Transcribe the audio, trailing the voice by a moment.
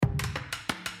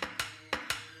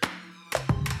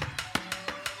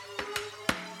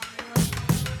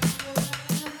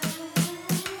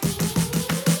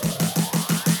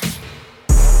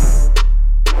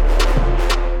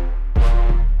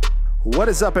What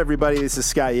is up, everybody? This is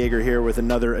Scott Yeager here with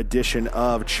another edition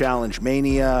of Challenge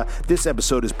Mania. This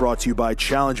episode is brought to you by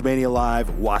Challenge Mania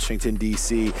Live, Washington,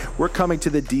 D.C. We're coming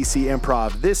to the D.C.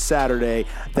 Improv this Saturday.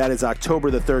 That is October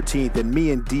the 13th, and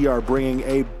me and D are bringing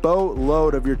a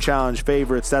boatload of your challenge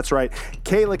favorites. That's right,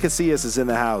 Kayla Casillas is in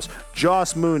the house,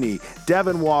 Joss Mooney,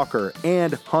 Devin Walker,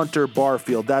 and Hunter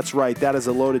Barfield. That's right, that is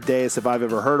a loaded dais if I've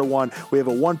ever heard of one. We have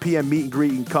a 1 p.m. meet and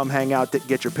greet. You can come hang out,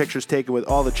 get your pictures taken with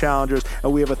all the challengers,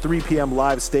 and we have a 3 p.m.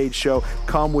 live stage show.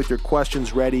 Come with your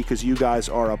questions ready because you guys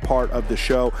are a part of the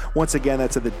show. Once again,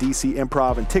 that's at the DC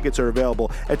Improv, and tickets are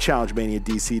available at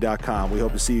challengemaniadc.com. We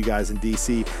hope to see you guys in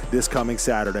DC this coming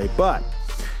Saturday. But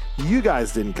you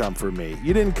guys didn't come for me.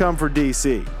 You didn't come for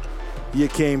DC. You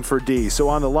came for D. So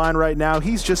on the line right now,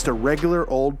 he's just a regular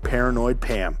old paranoid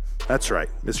Pam. That's right,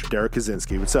 Mr. Derek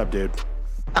Kaczynski. What's up, dude?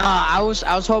 I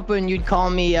was hoping you'd call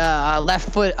me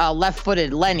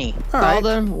left-footed Lenny. All Call right.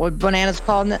 them what bananas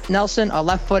called Nelson, a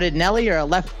left-footed Nelly or a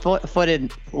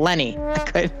left-footed Lenny.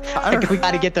 We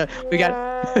got to get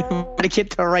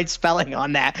the right spelling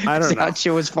on that. I don't know. That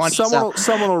shit was funny.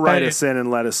 Someone will write us in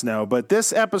and let us know. But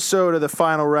this episode of The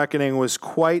Final Reckoning was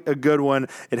quite a good one.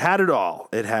 It had it all.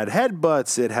 It had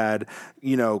headbutts. It had,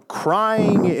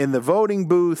 crying in the voting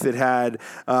booth. It had,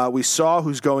 we saw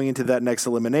who's going into that next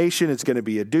elimination. It's going to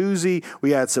be a doozy.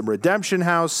 We had some Redemption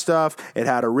House stuff. It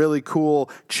had a really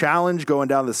cool challenge going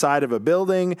down the side of a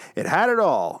building. It had it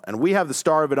all. And we have the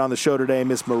star of it on the show today,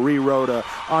 Miss Marie Rhoda.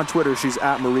 On Twitter, she's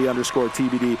at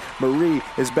Marie_TBD. Marie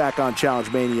is back on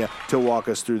Challenge Mania to walk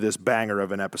us through this banger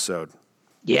of an episode.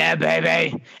 Yeah,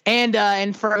 baby. And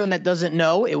for everyone that doesn't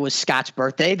know, it was Scott's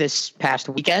birthday this past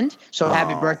weekend. So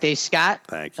happy birthday, Scott.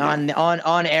 Thank you.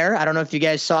 On air. I don't know if you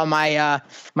guys saw my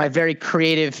my very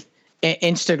creative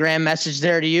Instagram message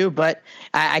there to you, but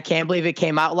I can't believe it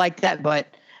came out like that.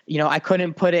 But, I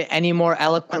couldn't put it any more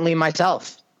eloquently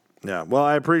myself. Yeah, well,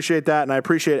 I appreciate that, and I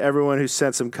appreciate everyone who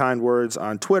sent some kind words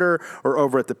on Twitter or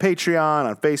over at the Patreon,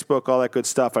 on Facebook, all that good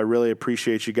stuff. I really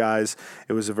appreciate you guys.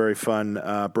 It was a very fun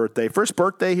birthday. First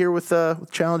birthday here with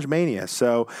Challenge Mania.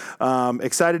 So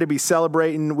excited to be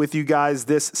celebrating with you guys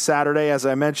this Saturday. As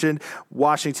I mentioned,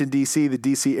 Washington, D.C., the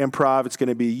D.C. Improv. It's going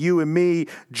to be you and me,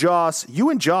 Joss,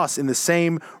 you and Joss in the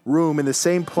same room, in the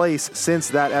same place since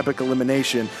that epic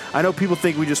elimination. I know people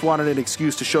think we just wanted an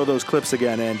excuse to show those clips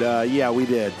again, and yeah, we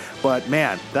did. But,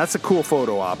 man, that's a cool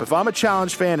photo op. If I'm a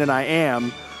Challenge fan, and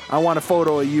I want a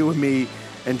photo of you and me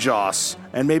and Joss.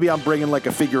 And maybe I'm bringing like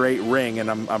a figure 8 ring and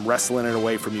I'm wrestling it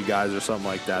away from you guys or something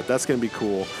like that. That's going to be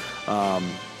cool.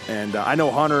 And I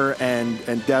know Hunter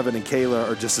and Devin and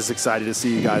Kayla are just as excited to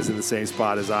see you guys in the same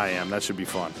spot as I am. That should be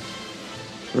fun.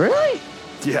 Really?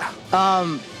 Yeah.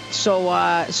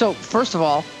 So first of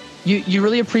all, you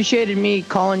really appreciated me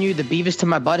calling you the Beavis to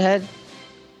my butthead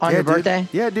on your birthday?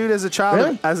 Yeah, dude. As a child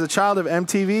Really? of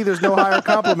MTV, there's no higher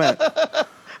compliment.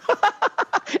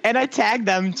 And I tagged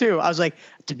them too. I was like,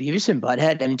 "Do Beavis and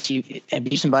Butthead MTV and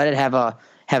Beavis and Butthead have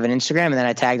an Instagram?" And then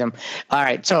I tagged them. All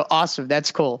right, so awesome.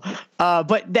 That's cool.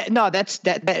 But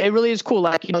it really is cool.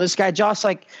 Like, this guy Joss.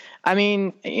 Like, I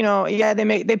mean, yeah,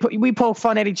 we poke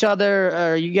fun at each other,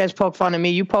 or you guys poke fun at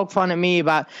me. You poke fun at me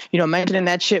about mentioning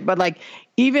that shit. But like,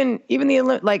 even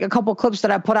a couple clips that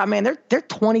I put out, man, they're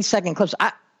 20-second clips.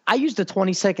 I used a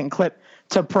 20-second clip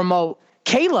to promote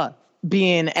Kayla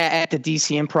being at the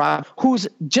DC Improv, who's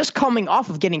just coming off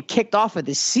of getting kicked off of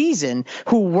this season,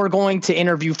 who we're going to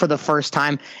interview for the first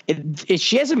time.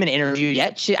 She hasn't been interviewed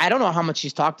yet. I don't know how much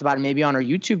she's talked about it, maybe on her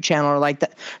YouTube channel or like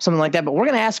that, something like that. But we're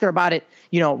going to ask her about it,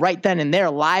 right then and there,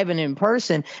 live and in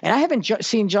person. And I haven't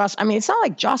seen Joss. I mean, it's not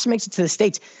like Joss makes it to the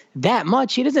States that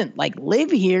much. He doesn't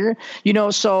live here,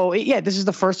 so yeah, this is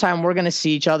the first time we're going to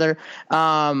see each other.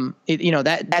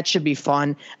 That should be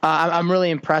fun. I'm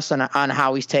really impressed on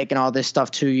how he's taking all this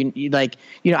stuff too.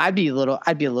 I'd be a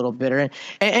little bitter.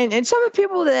 And some of the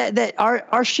people that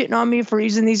are shitting on me for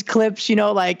using these clips,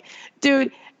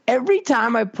 dude, every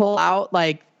time I pull out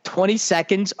 20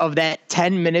 seconds of that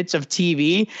 10 minutes of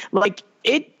TV,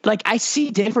 I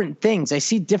see different things. I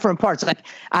see different parts.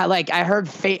 I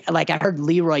heard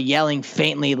Leroy yelling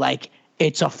faintly,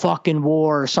 it's a fucking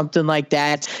war or something like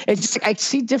that. It's I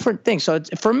see different things. So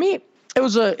for me,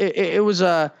 it's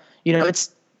the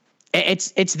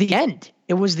end.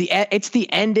 It's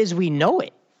the end as we know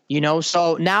it,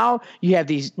 So now you have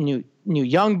these new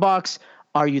young bucks.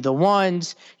 Are you the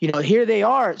ones? Here they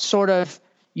are, sort of,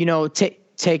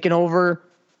 taking over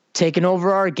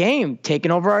our game,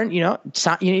 taking over our,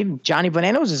 even Johnny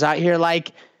Bananas is out here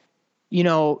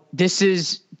this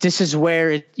is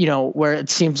where it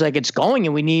seems like it's going,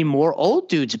 and we need more old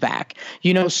dudes back.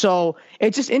 So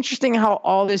it's just interesting how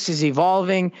all this is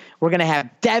evolving. We're gonna have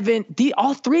Devin.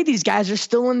 All three of these guys are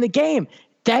still in the game.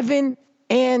 Devin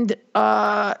and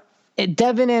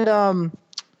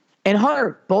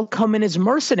Hunter both come in as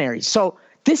mercenaries. So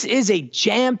this is a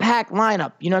jam-packed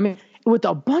lineup. You know what I mean? With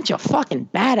a bunch of fucking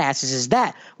badasses is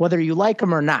that, whether you like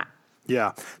them or not.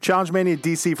 Yeah. Challenge Mania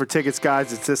DC for tickets,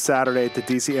 guys. It's this Saturday at the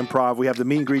DC Improv. We have the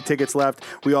meet and greet tickets left.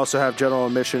 We also have general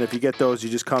admission. If you get those, you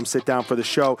just come sit down for the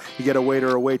show. You get a waiter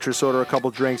or waitress, order a couple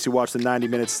drinks. You watch the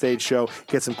 90-minute stage show,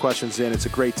 get some questions in. It's a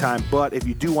great time. But if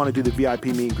you do want to do the VIP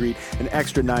meet and greet, an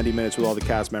extra 90 minutes with all the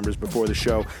cast members before the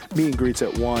show. Meet and greets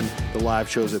at 1. The live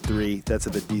show's at 3. That's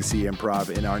at the DC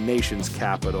Improv in our nation's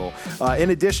capital.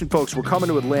 In addition, folks, we're coming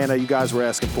to Atlanta. You guys were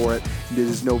asking for it. This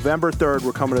is November 3rd.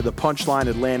 We're coming to the Punchline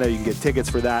Atlanta. You can get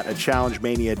tickets for that at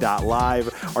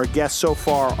challengemania.live. Our guests so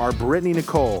far are Brittany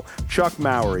Nicole, Chuck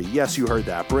Mowry. Yes, you heard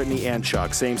that. Brittany and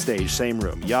Chuck. Same stage, same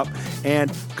room. Yup. And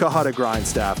Kahutta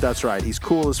Grindstaff. That's right. He's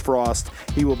cool as frost.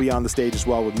 He will be on the stage as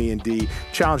well with me and D.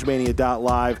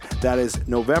 Challengemania.live. That is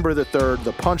November the 3rd.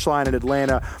 The Punchline in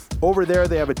Atlanta. Over there,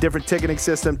 they have a different ticketing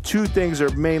system. 2 things are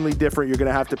mainly different. You're going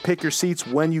to have to pick your seats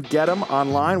when you get them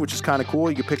online, which is kind of cool.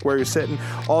 You can pick where you're sitting.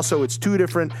 Also, it's 2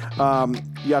 different.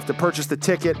 You have to purchase the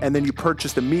ticket, and then you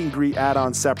purchase the meet and greet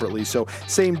add-on separately. So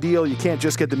same deal. You can't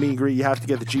just get the meet and greet. You have to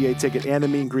get the GA ticket and the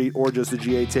meet and greet, or just the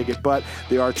GA ticket. But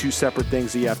they are 2 separate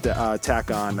things that you have to tack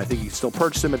on. I think you can still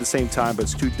purchase them at the same time, but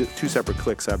it's two separate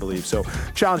clicks, I believe. So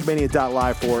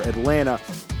challengemania.live for Atlanta.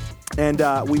 And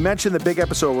we mentioned the big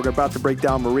episode. We're about to break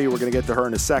down Marie. We're going to get to her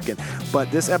in a second.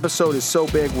 But this episode is so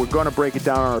big, we're going to break it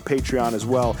down on our Patreon as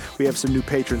well. We have some new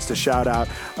patrons to shout out.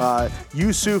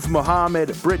 Yusuf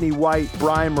Muhammad, Brittany White,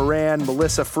 Brian Moran,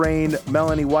 Melissa Frayne,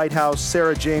 Melanie Whitehouse,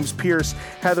 Sarah James Pierce,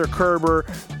 Heather Kerber,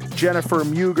 Jennifer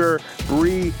Muger,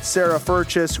 Bree, Sarah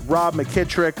Furchess, Rob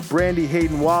McKittrick, Brandy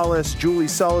Hayden Wallace, Julie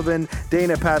Sullivan,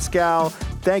 Dana Pascal.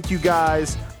 Thank you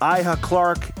guys. Iha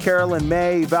Clark, Carolyn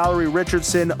May, Valerie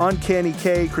Richardson, Uncanny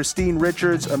K, Christine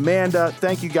Richards, Amanda.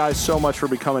 Thank you guys so much for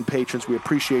becoming patrons. We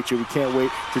appreciate you. We can't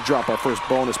wait to drop our first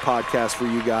bonus podcast for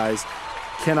you guys.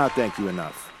 Cannot thank you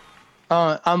enough.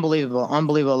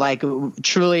 Unbelievable. Like,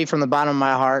 truly, from the bottom of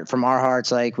my heart, from our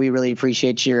hearts, like, we really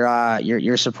appreciate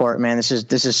your support, man. This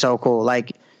is so cool.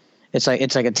 Like, it's like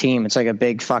a team. It's like a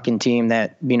big fucking team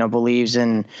that, believes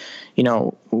in,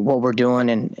 what we're doing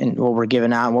and what we're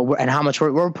giving out and how much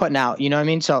we're putting out, you know what I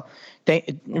mean? So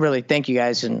really thank you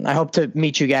guys. And I hope to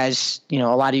meet you guys, a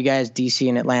lot of you guys, DC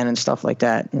and Atlanta and stuff like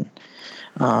that. And,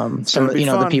 some of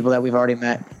the people that we've already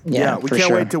met. Yeah, we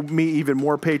can't wait to meet even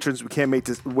more patrons. We can't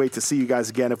wait to see you guys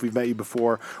again if we've met you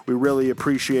before. We really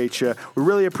appreciate you. We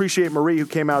really appreciate Marie, who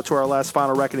came out to our last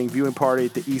Final Reckoning viewing party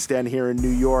at the East End here in New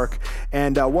York.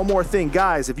 And one more thing,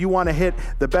 guys, if you want to hit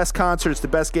the best concerts, the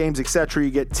best games, etc.,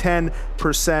 you get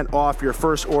 10% off your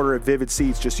first order at Vivid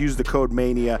Seats. Just use the code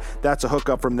MANIA. That's a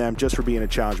hookup from them just for being a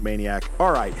Challenge Maniac.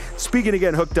 All right, speaking of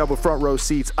getting hooked up with front row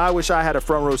seats, I wish I had a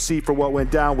front row seat for what went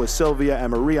down with Sylvia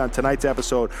and Marie on tonight's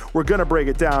episode. We're going to break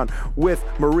it down with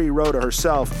Marie Rhoda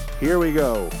herself. Here we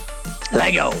go.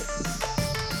 Let go.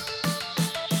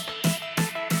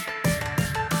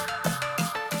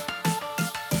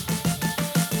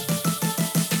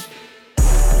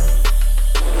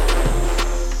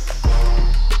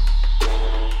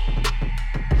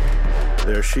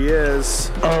 There she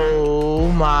is. Oh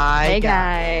my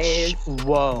gosh. Hey guys.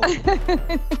 Whoa.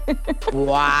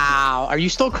 Wow. Are you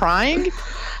still crying?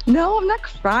 No, I'm not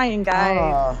crying,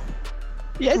 guys.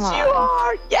 Yes, you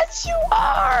are. Yes, you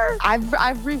are. I've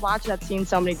rewatched that scene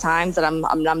so many times that I'm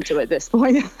numb to it at this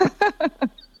point.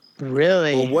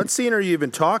 Really? Well, what scene are you even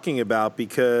talking about?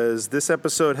 Because this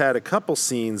episode had a couple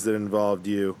scenes that involved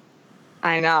you.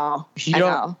 I know. I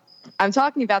know. I'm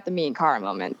talking about the me and Cara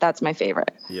moment. That's my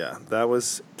favorite. Yeah, that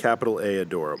was capital A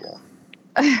adorable.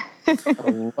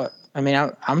 What? I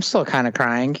mean, I'm still kind of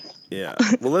crying. Yeah.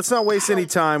 Well, let's not waste any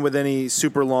time with any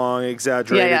super long,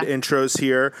 exaggerated intros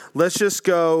here. Let's just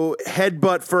go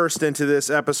headbutt first into this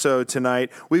episode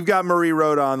tonight. We've got Marie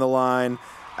Rhoda on the line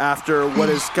after what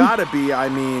has got to be,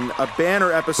 a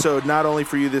banner episode not only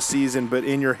for you this season, but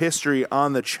in your history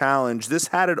on the challenge. This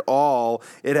had it all.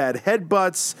 It had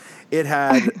headbutts. It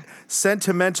had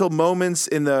sentimental moments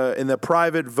in the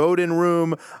private vote-in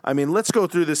room. I mean, let's go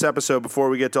through this episode before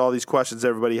we get to all these questions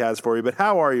everybody has for you. But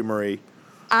how are you, Marie?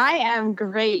 I am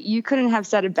great. You couldn't have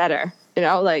said it better.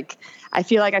 I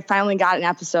feel like I finally got an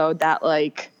episode that,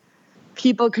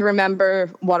 people could remember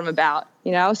what I'm about,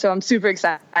 so I'm super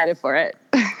excited. excited for it.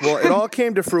 Well, it all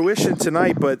came to fruition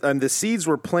tonight, but the seeds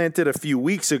were planted a few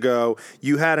weeks ago.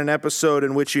 You had an episode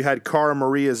in which you had Cara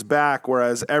Maria's back,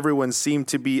 whereas everyone seemed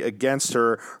to be against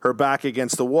her back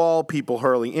against the wall, people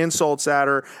hurling insults at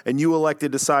her, and you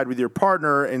elected to side with your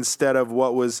partner instead of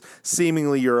what was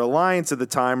seemingly your alliance at the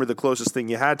time, or the closest thing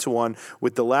you had to one,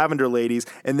 with the Lavender Ladies.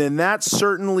 And then that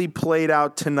certainly played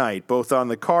out tonight, both on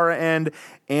the Cara end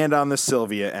and on the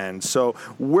Sylvia end. So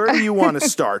where do you want to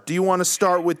start? Do you want to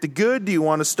start with the good? Do you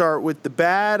want to start with the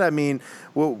bad? I mean,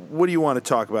 what do you want to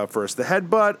talk about first? The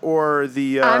headbutt or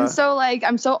the... I'm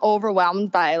so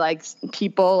overwhelmed by like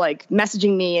people like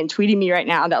messaging me and tweeting me right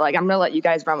now that like I'm going to let you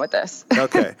guys run with this.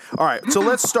 Okay. All right. So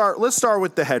let's start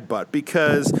with the headbutt,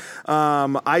 because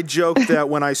I joked that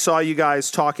when I saw you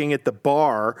guys talking at the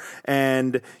bar,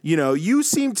 and you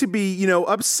seemed to be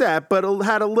upset, but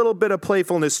had a little bit of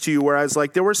playfulness to you, whereas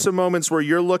like there were some moments where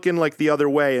you're looking like the other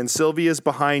way and Sylvia's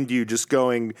behind you just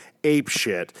going ape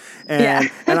shit.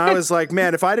 And I was like,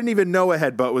 man, if I didn't even know a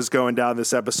headbutt was going down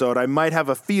this episode, I might have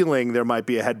a feeling there might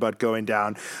be a headbutt going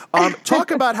down. Talk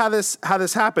about how this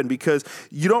happened, because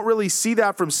you don't really see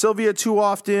that from Sylvia too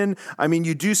often. I mean,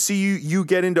 you do see you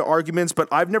get into arguments, but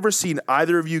I've never seen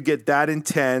either of you get that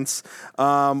intense.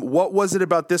 What was it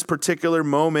about this particular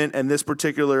moment and this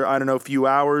particular, I don't know, few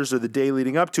hours or the day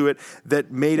leading up to it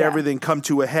that made everything come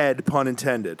to a head, pun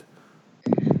intended?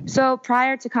 So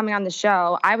prior to coming on the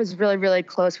show, I was really, really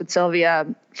close with Sylvia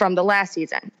from the last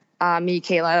season. Me,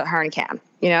 Kayla, her, and Cam,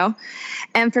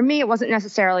 And for me, it wasn't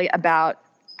necessarily about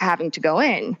having to go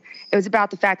in. It was about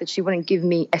the fact that she wouldn't give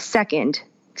me a second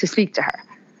to speak to her.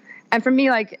 And for me,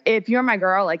 like, if you're my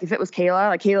girl, like, if it was Kayla,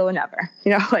 like, Kayla would never.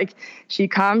 Like, she'd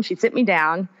come, she'd sit me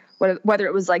down. Whether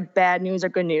it was, like, bad news or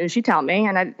good news, she'd tell me,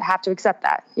 and I'd have to accept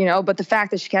that, But the fact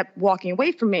that she kept walking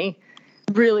away from me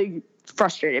really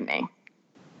frustrated me.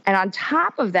 And on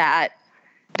top of that,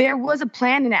 there was a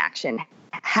plan in action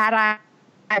had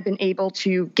I been able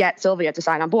to get Sylvia to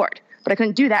sign on board. But I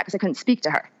couldn't do that because I couldn't speak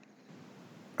to her.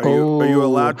 Are you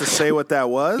allowed to say what that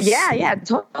was? Yeah,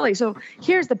 totally. So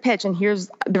here's the pitch and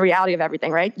here's the reality of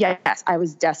everything, right? Yes, I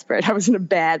was desperate. I was in a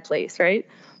bad place, right?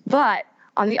 But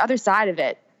on the other side of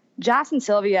it, Joss and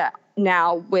Sylvia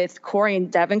now, with Corey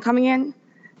and Devin coming in,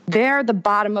 they're the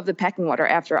bottom of the pecking order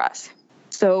after us.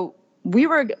 So we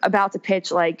were about to pitch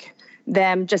like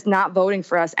them just not voting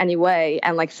for us anyway.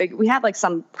 And like we had like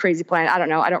some crazy plan. I don't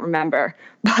know. I don't remember.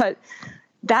 But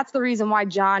that's the reason why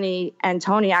Johnny and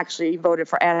Tony actually voted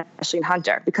for Ashley and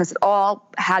Hunter, because it all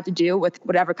had to do with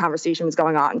whatever conversation was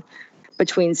going on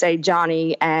between, say,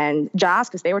 Johnny and Joss,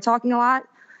 because they were talking a lot,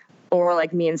 or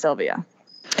like me and Sylvia.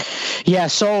 Yeah,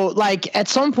 so like at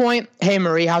some point, hey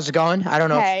Marie, how's it going? I don't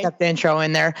know if you kept the intro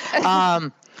in there.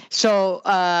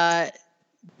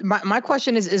 My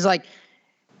question is like,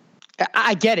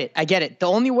 I get it. The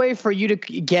only way for you to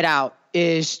get out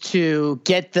is to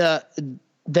get the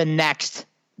next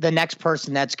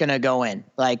person that's going to go in,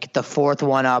 like the fourth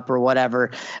one up or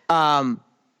whatever.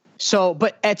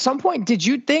 But at some point, did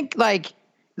you think like,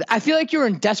 I feel like you were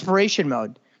in desperation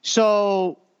mode.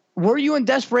 So were you in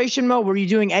desperation mode? Were you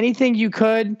doing anything you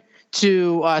could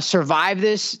to survive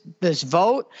this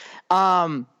vote?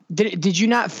 Did you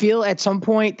not feel at some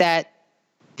point that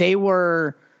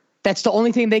that's the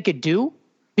only thing they could do?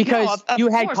 Because you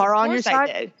had Cara on your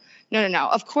side? No.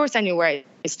 Of course I knew where I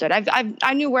stood.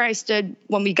 I knew where I stood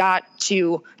when we got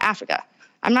to Africa.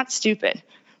 I'm not stupid,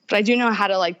 but I do know how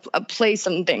to like play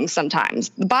some things sometimes.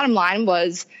 The bottom line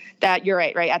was that you're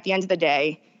right? At the end of the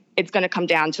day, it's going to come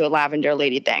down to a Lavender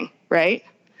Lady thing, right?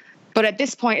 But at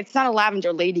this point, it's not a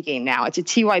Lavender Lady game now. It's a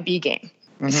TYB game.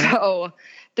 Mm-hmm. So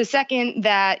the second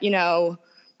that,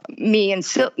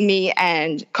 me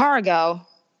and Cara go,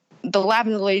 the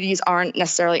Lavender Ladies aren't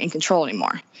necessarily in control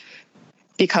anymore,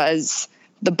 because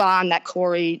the bond that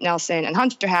Corey, Nelson, and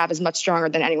Hunter have is much stronger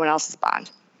than anyone else's bond.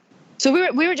 So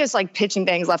we were just like pitching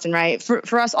things left and right.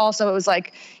 For us also, it was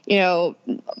like,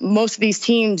 most of these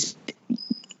teams,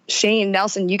 Shane,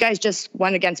 Nelson, you guys just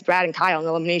went against Brad and Kyle in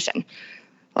elimination.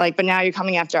 Like, but now you're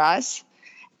coming after us.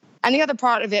 And the other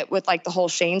part of it with like the whole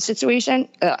Shane situation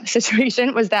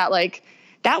was that like,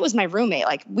 that was my roommate.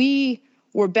 Like, we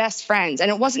were best friends, and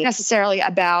it wasn't necessarily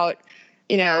about,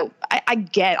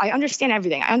 I understand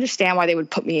everything. I understand why they would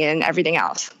put me in everything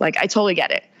else. Like, I totally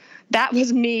get it. That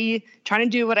was me trying to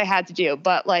do what I had to do.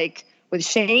 But like with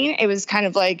Shane, it was kind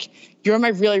of like, you're my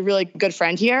really, really good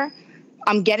friend here.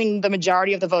 I'm getting the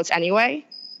majority of the votes anyway.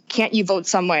 Can't you vote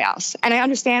somewhere else? And I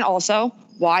understand also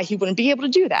why he wouldn't be able to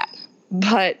do that.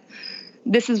 But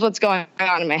this is what's going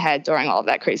on in my head during all of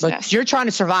that craziness. But you're trying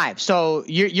to survive. So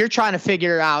you're trying to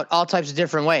figure out all types of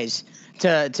different ways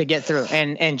to get through.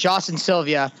 And Joss and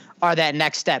Sylvia are that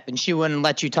next step, and she wouldn't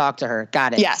let you talk to her.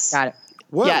 Got it. Yes. Got it.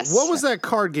 What was that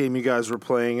card game you guys were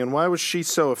playing, and why was she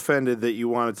so offended that you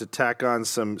wanted to tack on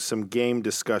some game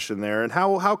discussion there? And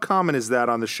how common is that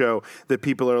on the show that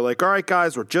people are like, all right,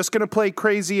 guys, we're just going to play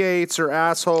Crazy Eights or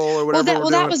Asshole or whatever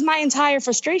that was my entire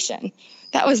frustration.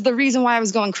 That was the reason why I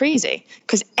was going crazy.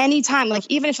 Because anytime, like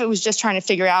even if it was just trying to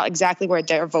figure out exactly where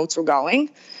their votes were going,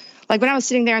 like when I was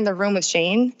sitting there in the room with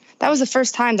Shane, that was the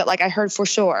first time that like I heard for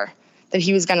sure that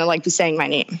he was going to like be saying my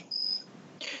name.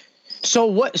 So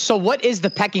what is the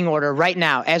pecking order right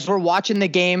now as we're watching the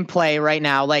game play right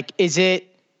now? Like, is it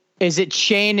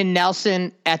Shane and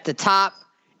Nelson at the top,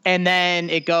 and then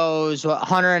it goes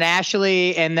Hunter and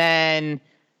Ashley, and then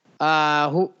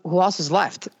who else is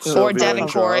left? Or Devin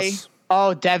Corey.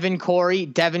 Oh, Devin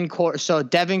Corey. So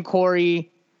Devin Corey,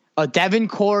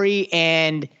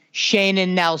 and Shane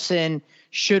and Nelson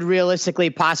should realistically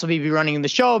possibly be running the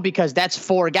show because that's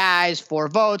 4 guys, 4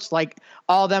 votes. Like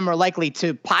all of them are likely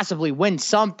to possibly win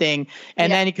something.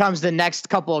 And then it comes the next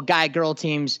couple of girl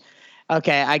teams.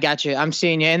 Okay, I got you. I'm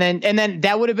seeing you. And then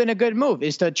that would have been a good move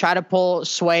is to try to pull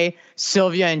Sway,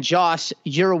 Sylvia, and Josh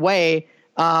your way.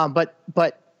 But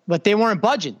they weren't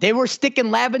budging. They were sticking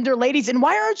Lavender Ladies. And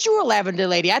why aren't you a Lavender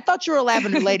Lady? I thought you were a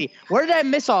Lavender Lady. Where did I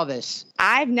miss all this?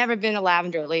 I've never been a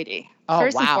Lavender Lady. Oh,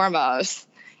 First and foremost,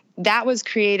 that was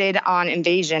created on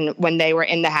Invasion when they were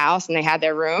in the house and they had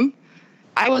their room.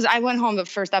 I went home the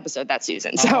first episode that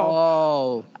season,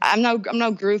 so I'm no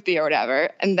groupie or whatever.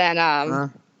 And then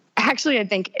actually, I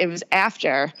think it was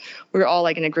after we were all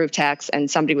like in a group text, and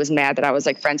somebody was mad that I was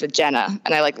like friends with Jenna,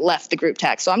 and I like left the group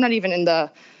text. So I'm not even in the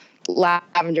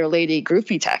Lavender Lady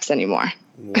groupie text anymore.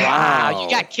 Wow, you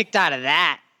got kicked out of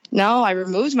that. No, I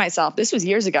removed myself. This was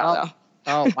years ago, though.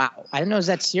 Oh, wow. I didn't know it was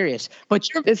that serious. But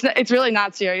it's really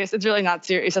not serious. It's really not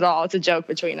serious at all. It's a joke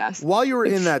between us. While you were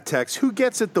in that text, who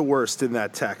gets it the worst in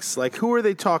that text? Like, who are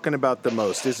they talking about the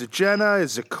most? Is it Jenna?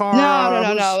 Is it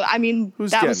Cara? No. I mean,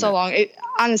 that was so long.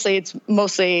 Honestly, it's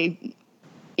mostly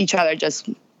each other just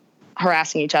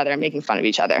harassing each other and making fun of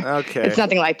each other. Okay. It's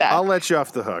nothing like that. I'll let you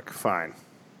off the hook. Fine.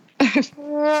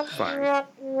 Fine.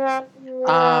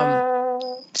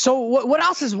 So what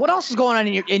else is going on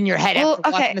in your head after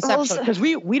watching this episode? Because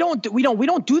we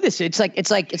don't do this. It's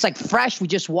like fresh. We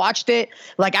just watched it.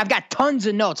 Like I've got tons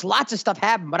of notes, lots of stuff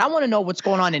happened, but I want to know what's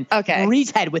going on in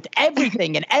Marie's head with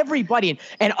everything and everybody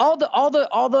and all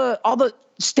the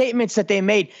statements that they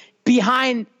made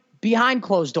behind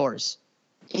closed doors.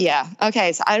 Yeah.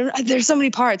 Okay. So there's so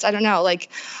many parts. I don't know. Like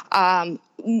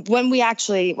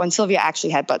when Sylvia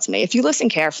actually had butts me, if you listen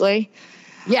carefully,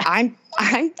 I'm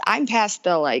past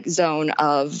the like zone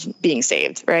of being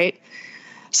saved, right?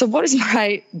 So what is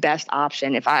my best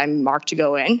option if I'm marked to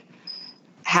go in?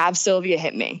 Have Sylvia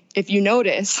hit me. If you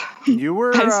notice, you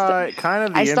were kind of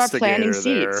the instigator start planning there.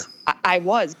 seats. I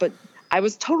was, but I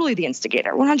was totally the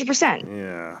instigator, 100%.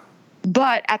 Yeah.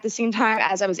 But at the same time,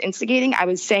 as I was instigating, I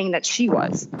was saying that she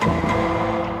was.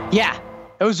 Yeah,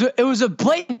 it was a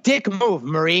blatant dick move,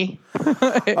 Marie.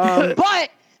 But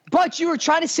you were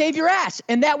trying to save your ass,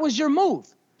 and that was your move.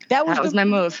 That was my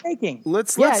move.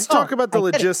 Let's talk about the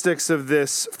logistics of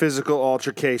this physical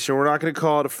altercation. We're not going to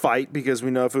call it a fight because we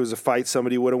know if it was a fight,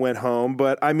 somebody would have went home.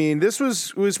 But I mean, this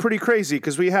was pretty crazy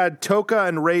because we had Toka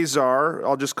and Razor.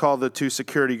 I'll just call the 2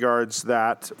 security guards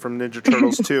that from Ninja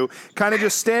Turtles 2, kind of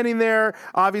just standing there.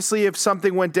 Obviously, if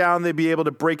something went down, they'd be able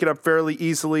to break it up fairly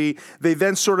easily. They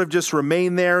then sort of just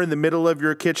remain there in the middle of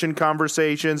your kitchen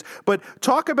conversations. But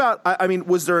talk about, I mean,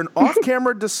 was there an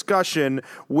off-camera discussion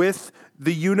with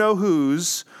the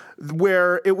you-know-whos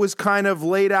where it was kind of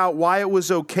laid out why it was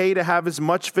okay to have as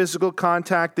much physical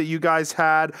contact that you guys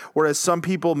had, whereas some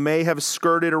people may have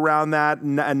skirted around that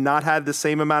and not had the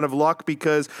same amount of luck?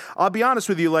 Because I'll be honest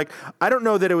with you, like, I don't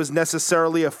know that it was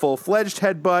necessarily a full-fledged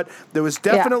headbutt. There was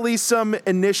definitely some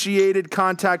initiated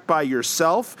contact by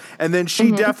yourself, and then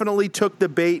she definitely took the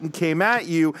bait and came at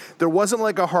you. There wasn't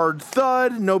like a hard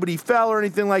thud. Nobody fell or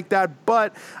anything like that,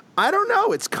 but I don't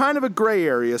know. It's kind of a gray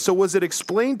area. So was it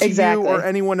explained to you or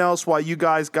anyone else why you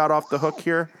guys got off the hook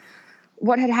here?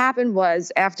 What had happened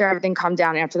was after everything calmed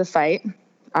down after the fight,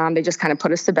 they just kind of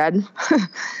put us to bed.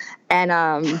 And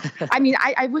I mean,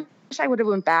 I wish I would have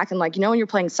went back and like, you know, when you're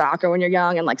playing soccer when you're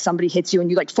young and like somebody hits you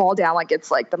and you like fall down like it's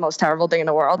like the most terrible thing in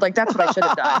the world. Like that's what I should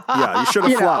have done. Yeah, you should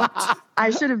have flopped. I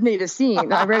should have made a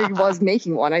scene. I already was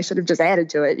making one. I should have just added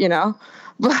to it, you know?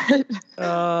 But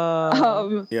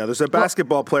there's a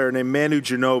basketball player named Manu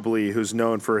Ginobili who's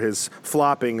known for his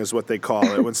flopping, is what they call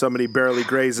it, when somebody barely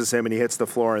grazes him and he hits the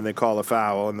floor and they call a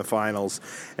foul in the finals.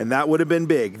 And that would have been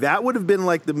big. That would have been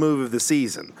like the move of the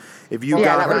season. If you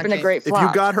got that her, would have been a great flop. If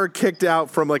you got her kicked out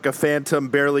from like a phantom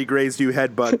barely grazed you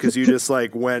headbutt because you just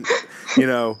like went,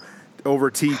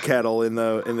 over tea kettle in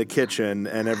the kitchen,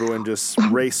 and everyone just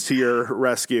raced to your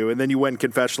rescue, and then you went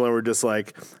confessional and were just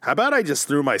like, how about I just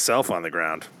threw myself on the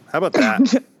ground? How about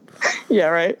that? Yeah,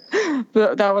 right.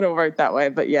 That would have worked that way,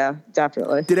 but yeah,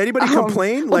 definitely. Did anybody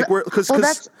complain? Go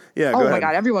ahead. My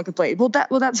God, everyone complained.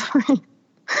 That's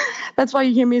that's why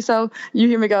you hear me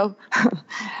go,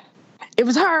 it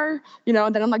was her,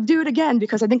 and then I'm like, do it again,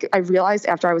 because I think I realized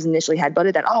after I was initially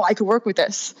headbutted that, I could work with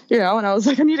this, and I was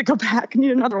like, I need to go back. I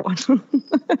need another one.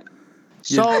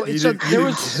 You didn't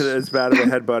get as bad of a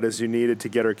headbutt as you needed to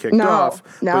get her kicked off.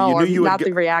 No, but not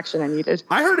the reaction I needed.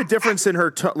 I heard a difference in her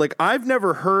tone. Like, I've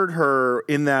never heard her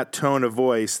in that tone of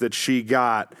voice that she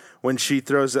got when she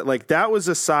throws it. Like, that was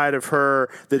a side of her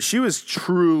that she was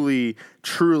truly,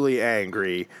 truly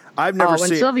angry. I've never seen.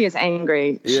 When Sylvia's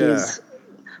angry,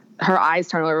 her eyes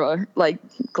turn over like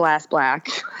glass black.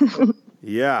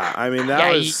 Yeah, I mean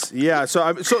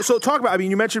So talk about. I mean,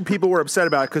 you mentioned people were upset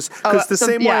about it because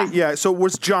same way. Yeah. So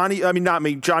was Johnny? I mean, not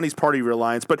me. Johnny's part of your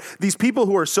alliance, but these people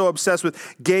who are so obsessed with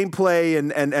gameplay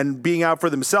and being out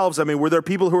for themselves. I mean, were there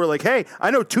people who were like, "Hey,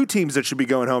 I know 2 teams that should be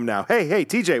going home now. Hey,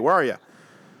 TJ, where are you?"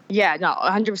 Yeah, no,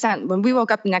 100%. When we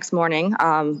woke up the next morning,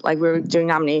 we were doing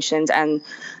nominations, and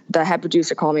the head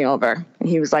producer called me over, and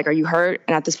he was like, "Are you hurt?"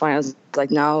 And at this point, I was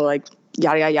like, "No," like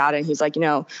yada yada yada. And he's like,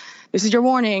 "This is your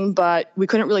warning, but we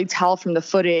couldn't really tell from the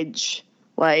footage,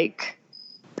 like,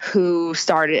 who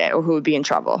started it or who would be in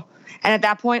trouble." And at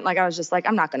that point, like, I was just like,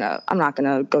 I'm not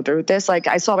gonna go through with this. Like,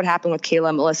 I saw what happened with Kayla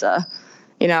and Melissa,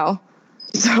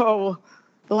 So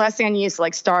the last thing I need is to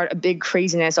like start a big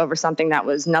craziness over something that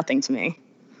was nothing to me.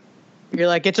 You're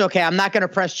like, it's okay. I'm not going to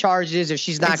press charges. If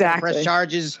she's not going to press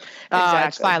charges,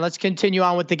 it's fine. Let's continue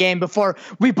on with the game before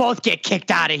we both get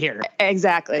kicked out of here.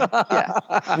 Exactly. Yeah.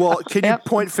 Well, can you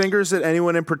point fingers at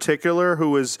anyone in particular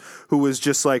who was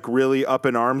just like really up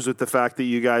in arms with the fact that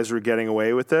you guys were getting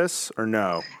away with this, or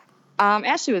no?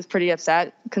 Ashley was pretty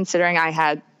upset considering I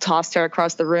had tossed her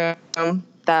across the room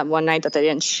that one night that they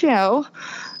didn't show.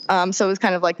 So it was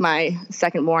kind of like my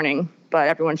second warning, but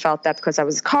everyone felt that because I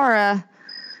was Cara,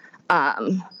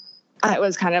 I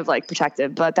was kind of like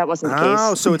protective, but that wasn't the case.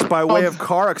 Oh, so it's by way of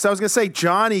Cara. Because I was going to say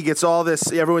Johnny gets all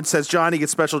this. Everyone says Johnny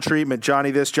gets special treatment,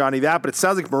 Johnny this, Johnny that. But it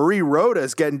sounds like Marie Rhoda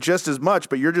is getting just as much.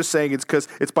 But you're just saying it's because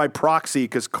it's by proxy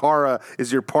because Cara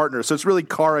is your partner. So it's really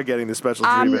Cara getting the special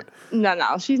treatment.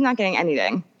 No, she's not getting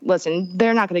anything. Listen,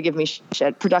 they're not going to give me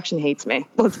shit. Production hates me.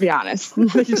 Let's be honest.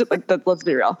 Let's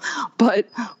be real. But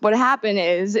what happened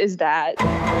is that.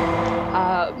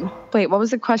 Wait, what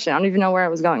was the question? I don't even know where I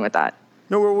was going with that.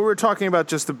 No, we were talking about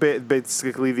just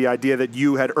basically the idea that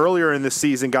you had earlier in the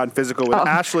season gotten physical with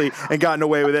Ashley and gotten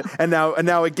away with it, and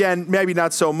now again, maybe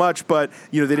not so much, but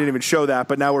they didn't even show that.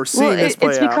 But now we're seeing this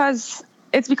play out.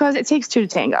 It's because it takes 2 to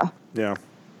tango. Yeah.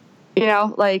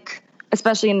 Like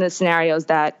especially in the scenarios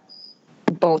that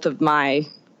both of my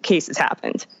cases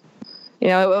happened.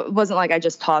 It wasn't like I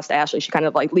just tossed Ashley; she kind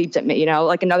of like leaped at me.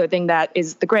 Like another thing that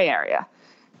is the gray area.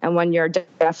 And when you're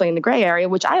definitely in the gray area,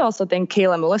 which I also think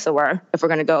Kayla and Melissa were, if we're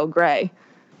going to go gray.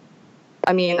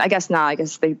 I mean, I guess not. I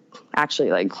guess they actually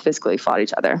like physically fought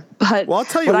each other. But well, I'll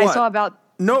tell you what I saw about.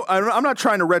 No, I'm not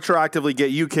trying to retroactively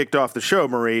get you kicked off the show,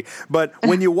 Marie. But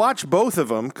when you watch both of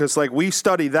them, because like we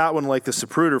studied that one like the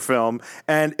Zapruder film,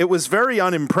 and it was very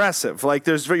unimpressive. Like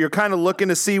you're kind of looking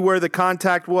to see where the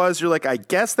contact was. You're like, I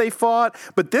guess they fought.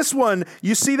 But this one,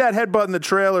 you see that headbutt in the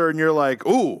trailer, and you're like,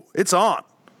 ooh, it's on.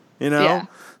 Yeah.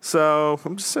 So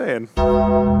I'm just saying.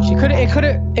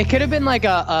 It could have been like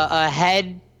a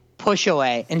head push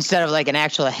away instead of like an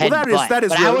actual head. Well, that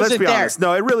is real. Let's be honest.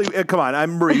 No, it really. Come on,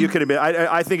 Marie. You could admit.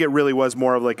 I think it really was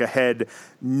more of like a head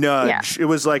nudge. Yeah. It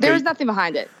was like there was nothing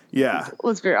behind it. Yeah.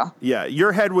 Let's be real. Yeah,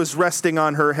 your head was resting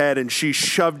on her head, and she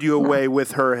shoved you away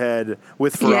with her head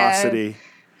with ferocity. Yeah.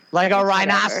 Like a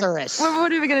rhinoceros.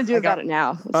 What are we going to do about it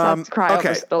now? Let's not cry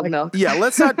over spilled milk. Yeah,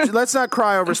 let's not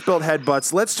cry over spilled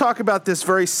headbutts. Let's talk about this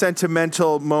very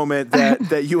sentimental moment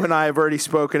that you and I have already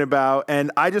spoken about.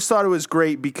 And I just thought it was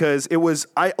great because it was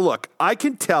I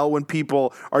can tell when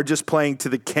people are just playing to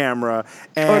the camera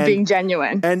or being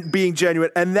genuine.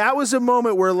 And that was a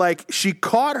moment where like she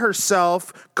caught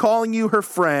herself calling you her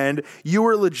friend. You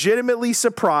were legitimately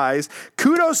surprised.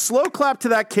 Kudos, slow clap to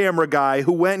that camera guy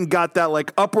who went and got that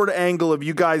like upward awkward angle of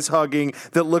you guys hugging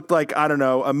that looked like, I don't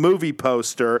know, a movie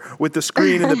poster with the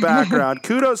screen in the background.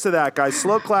 Kudos to that guy.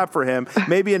 Slow clap for him.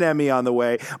 Maybe an Emmy on the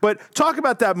way. But talk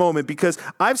about that moment, because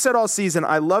I've said all season,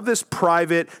 I love this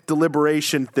private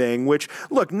deliberation thing, which,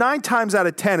 look, 9 times out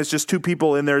of 10 is just two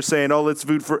people in there saying, oh, let's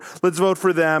vote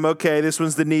for them. Okay, this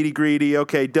one's the nitty-gritty.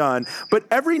 Okay, done. But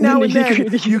every now and then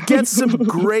you get some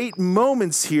great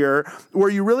moments here where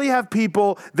you really have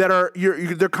people that are,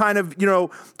 they're kind of,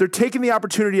 they're taking the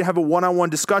opportunity to have a one-on-one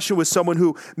discussion with someone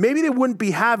who maybe they wouldn't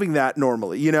be having that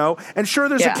normally, And sure,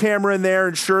 there's a camera in there,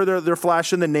 and sure, they're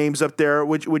flashing the names up there,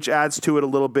 which adds to it a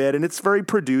little bit, and it's very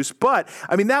produced. But,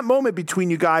 I mean, that moment between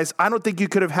you guys, I don't think you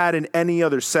could have had in any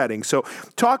other setting. So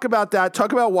talk about that.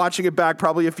 Talk about watching it back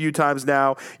probably a few times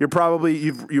now.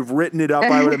 You've written it up,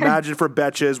 I would imagine, for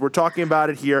Betches. We're talking about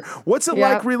it here. What's it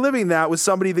like reliving that with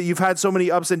somebody that you've had so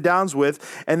many ups and downs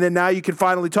with, and then now you can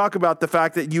finally talk about the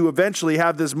fact that you eventually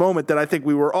have this moment that I think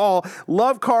we were all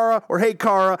love Cara or hate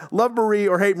Cara, love Marie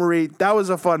or hate Marie. That was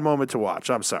a fun moment to watch.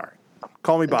 I'm sorry.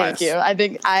 Call me biased. Thank you. I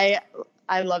think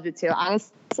I loved it too.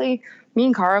 Honestly, me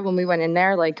and Cara, when we went in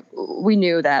there, like, we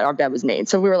knew that our bed was made.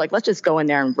 So we were like, let's just go in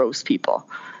there and roast people.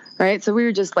 Right. So we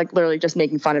were just like literally just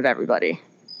making fun of everybody.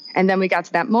 And then we got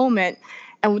to that moment.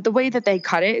 And the way that they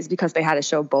cut it is because they had to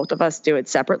show both of us do it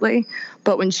separately.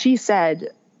 But when she said,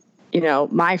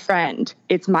 my friend,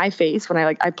 it's my face, when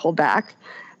I pulled back,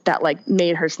 that like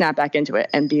made her snap back into it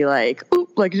and be like, ooh,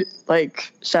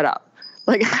 like shut up.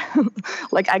 Like,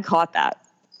 like I caught that.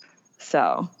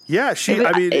 So yeah,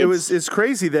 it's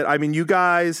crazy that, you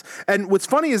guys, and what's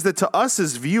funny is that to us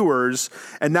as viewers,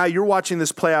 and now you're watching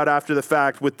this play out after the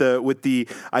fact with the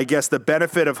I guess the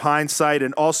benefit of hindsight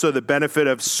and also the benefit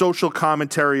of social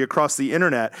commentary across the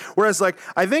internet. Whereas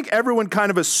I think everyone kind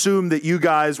of assumed that you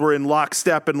guys were in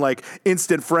lockstep and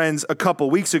instant friends a couple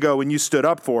weeks ago when you stood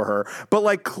up for her.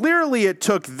 But clearly it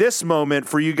took this moment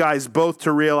for you guys both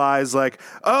to realize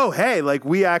oh, hey,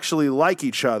 we actually like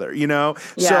each other, Yeah.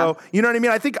 So, you know what I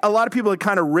mean? I think a lot of people had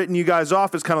kind of written you guys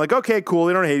off as kind of okay, cool,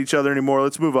 they don't hate each other anymore,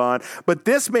 let's move on. But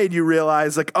this made you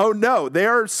realize oh no, they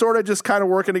are sort of just kind of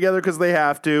working together because they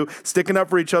have to, sticking up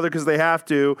for each other because they have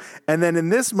to. And then in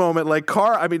this moment,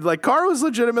 Cara was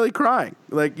legitimately crying.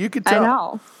 You could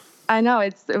tell. I know.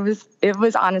 It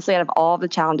was honestly, out of all the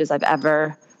challenges I've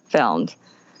ever filmed,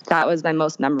 that was my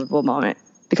most memorable moment,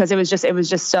 because it was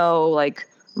just so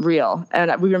real.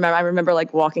 And I remember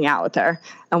walking out with her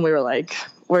and we were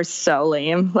we're so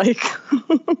lame.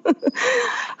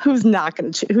 Who's not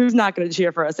gonna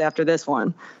cheer for us after this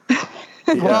one?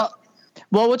 Yeah.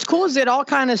 Well, what's cool is it all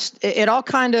kind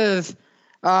of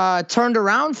turned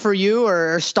around for you,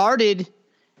 or started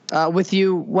with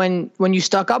you when you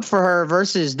stuck up for her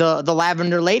versus the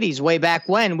Lavender Ladies way back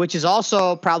when, which is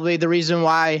also probably the reason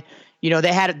why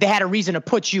they had a reason to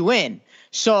put you in.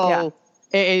 So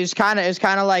it's kind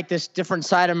of like this different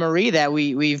side of Marie that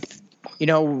we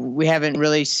haven't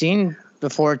really seen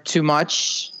before too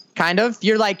much. Kind of,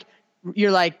 you're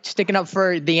sticking up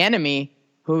for the enemy,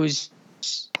 who's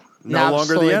no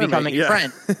longer the enemy, becoming a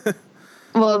friend.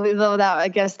 Well, though I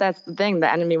guess that's the thing.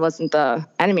 The enemy wasn't the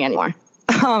enemy anymore.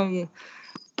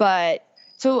 But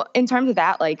so in terms of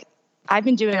that, I've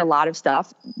been doing a lot of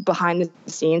stuff behind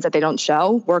the scenes that they don't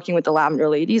show, working with the Lavender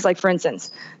Ladies. For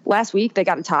instance, last week they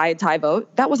got a tie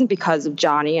vote. That wasn't because of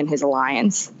Johnny and his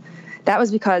alliance. That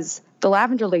was because the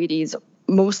Lavender Ladies,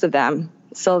 most of them,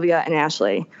 Sylvia and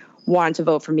Ashley, wanted to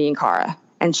vote for me and Cara.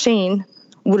 And Shane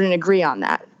wouldn't agree on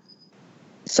that.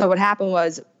 So what happened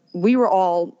was we were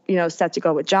all, set to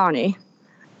go with Johnny.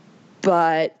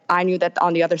 But I knew that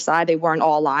on the other side, they weren't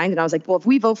all aligned. And I was like, well, if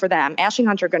we vote for them, Ashley and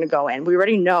Hunter are going to go in. We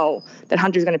already know that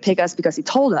Hunter's going to pick us because he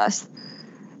told us.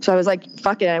 So I was like,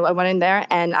 fuck it. I went in there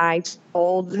and I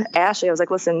told Ashley, I was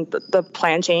like, listen, the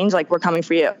plan changed. We're coming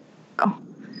for you.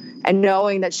 And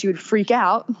knowing that she would freak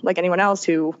out like anyone else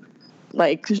who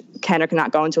can or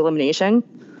cannot go into elimination,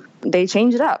 they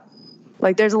changed it up.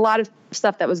 There's a lot of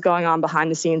stuff that was going on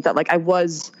behind the scenes that I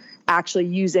was actually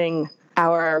using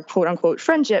our quote unquote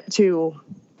friendship to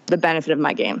the benefit of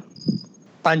my game.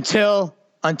 Until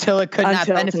it could not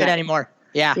benefit tonight. Anymore.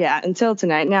 Yeah. Yeah. Until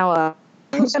tonight. Now,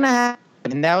 what's going to happen?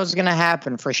 And that was going to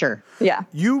happen for sure. Yeah.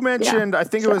 You mentioned, I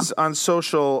think it was on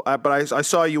social, but I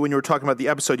saw you when you were talking about the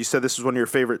episode. You said this was one of your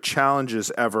favorite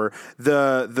challenges ever.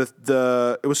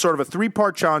 It was sort of a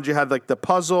 3-part challenge. You had the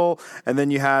puzzle, and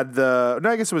then you had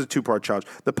I guess it was a 2-part challenge.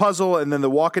 The puzzle, and then the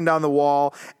walking down the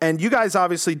wall. And you guys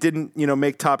obviously didn't,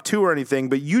 make top 2 or anything,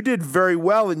 but you did very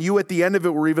well. And you at the end of it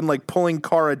were even pulling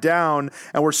Cara down,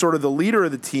 and were sort of the leader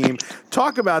of the team.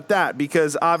 Talk about that,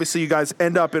 because obviously you guys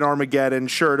end up in Armageddon.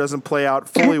 Sure, it doesn't play out out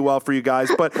fully well for you guys.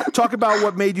 But talk about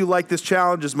what made you like this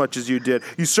challenge as much as you did.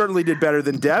 You certainly did better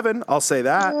than Devin. I'll say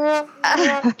that.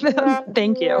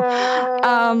 Thank you.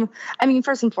 I mean,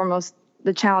 first and foremost,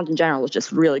 the challenge in general was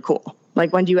just really cool.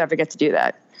 Like, when do you ever get to do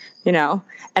that? You know?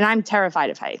 And I'm terrified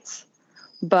of heights.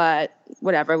 But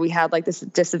whatever, we had like this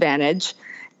disadvantage.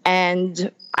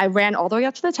 And I ran all the way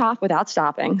up to the top without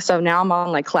stopping. So now I'm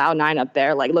on like cloud 9 up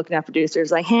there, like looking at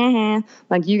producers like,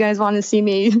 like, you guys want to see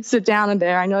me sit down in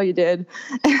there. I know you did.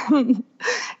 And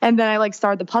then I like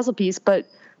started the puzzle piece, but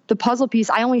the puzzle piece,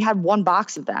 I only had one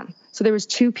box of them. So there was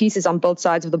 2 pieces on both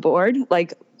sides of the board,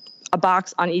 like a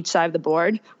box on each side of the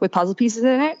board with puzzle pieces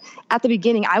in it. At the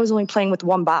beginning, I was only playing with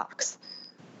one box.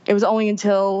 It was only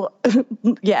until,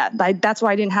 that's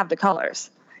why I didn't have the colors.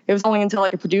 It was only until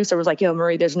like a producer was like, yo,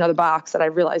 Marie, there's another box, that I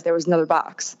realized there was another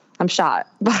box. I'm shot.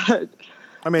 But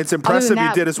I mean, it's impressive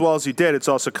you did as well as you did. It's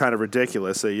also kind of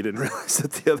ridiculous that you didn't realize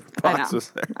that the other box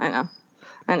was there.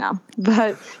 I know.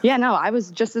 But yeah, no, I was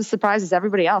just as surprised as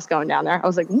everybody else going down there. I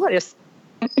was like, what is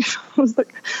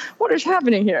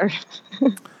happening here?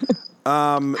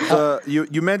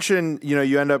 You mentioned,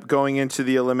 you end up going into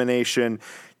the elimination.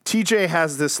 TJ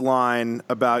has this line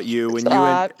about you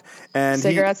and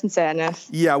cigarettes and sadness.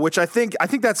 Yeah, which I think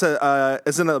that's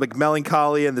isn't it like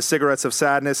Melancholy and the Cigarettes of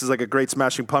Sadness is like a great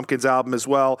Smashing Pumpkins album as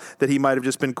well that he might have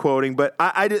just been quoting. But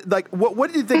I did, like, what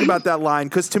did you think about that line?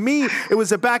 Because to me it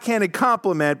was a backhanded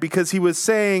compliment because he was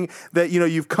saying that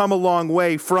you've come a long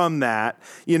way from that,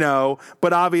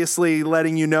 but obviously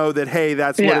letting you know that hey,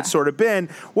 that's what it's sort of been.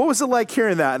 What was it like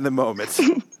hearing that in the moment?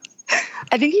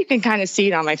 I think you can kind of see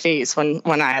it on my face when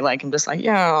I like, I'm just like,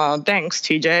 yeah, thanks,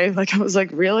 TJ. Like, I was like,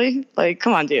 really? Like,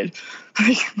 come on, dude.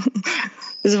 Like,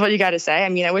 this is what you got to say. I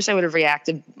mean, I wish I would have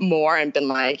reacted more and been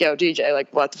like, yo, DJ,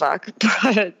 like, what the fuck?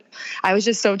 But I was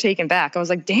just so taken back. I was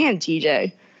like, damn,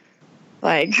 TJ.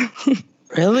 Like,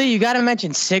 really? You got to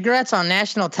mention cigarettes on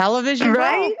national television, bro?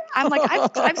 Right? I'm like,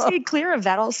 I've stayed clear of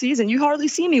that all season. You hardly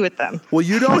see me with them. Well,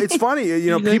 it's funny,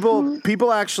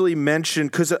 people actually mention,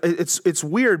 because it's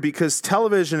weird because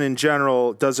television in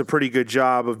general does a pretty good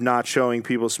job of not showing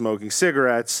people smoking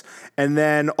cigarettes. And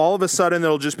then all of a sudden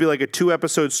there'll just be like a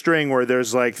 2-episode string where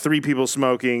there's like 3 people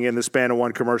smoking in the span of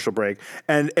 1 commercial break.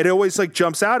 And it always like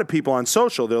jumps out at people on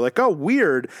social. They're like, oh,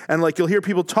 weird. And like, you'll hear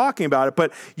people talking about it,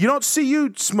 but you don't see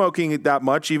you smoking it that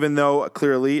much, even though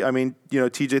clearly, I mean,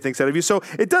 TJ thinks that of you. So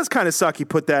it does kind of suck he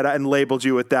put that and labeled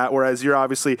you with that, whereas you're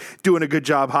obviously doing a good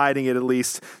job hiding it, at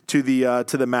least to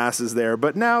the masses there.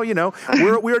 But now, we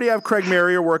already have Craig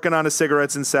Marrier working on a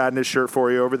Cigarettes and Sadness shirt for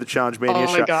you over the Challenge Mania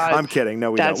show. God. I'm kidding.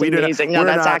 No, we that's don't. Amazing. No,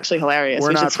 that's actually hilarious.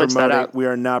 We should switch that up. We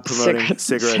are not promoting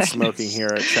cigarette smoking here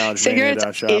at ChallengeMania.shop.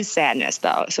 Cigarettes is sadness,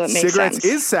 though, so it makes cigarettes sense. Cigarettes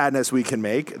is sadness. We can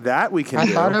make that. We can. I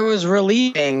thought it was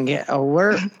relieving.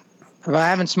 But I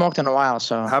haven't smoked in a while,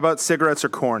 so. How about cigarettes are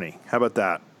corny? How about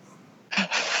that?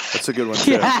 That's a good one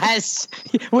too. Yes,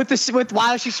 with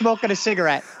while she's smoking a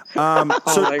cigarette. Oh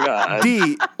my God.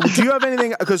 D, do you have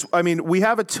anything? Because I mean, we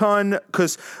have a ton.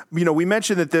 Because we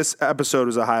mentioned that this episode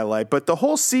was a highlight, but the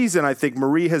whole season, I think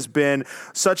Marie has been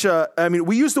such a. I mean,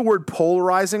 we use the word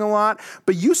polarizing a lot,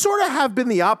 but you sort of have been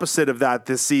the opposite of that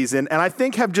this season, and I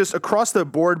think have just across the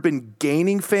board been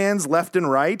gaining fans left and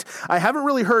right. I haven't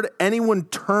really heard anyone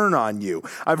turn on you.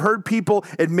 I've heard people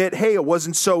admit, "Hey, I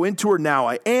wasn't so into her. Now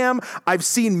I am." I've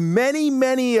seen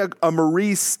many a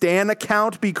Marie Stan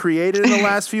account be created in the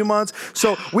last few months.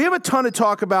 So we have a ton to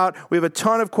talk about. We have a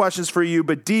ton of questions for you.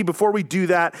 But D, before we do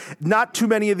that, not too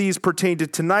many of these pertain to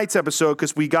tonight's episode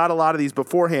because we got a lot of these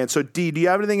beforehand. So D, do you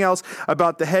have anything else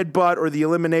about the headbutt or the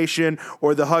elimination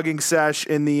or the hugging sesh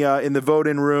in the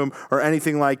vote-in room or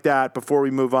anything like that before we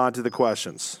move on to the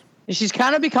questions? She's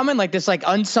kind of becoming like this like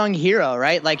unsung hero,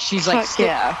 right? Like she's like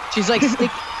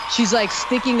she's like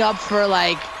sticking up for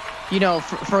like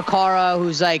for Cara,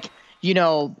 who's like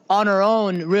on her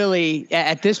own really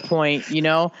at this point,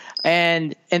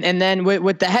 and then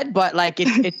with the headbutt, like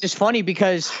it's just funny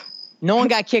because no one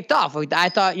got kicked off. I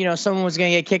thought someone was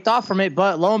going to get kicked off from it,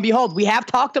 but lo and behold, we have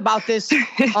talked about this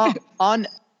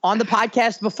on the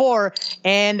podcast before,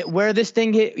 and where this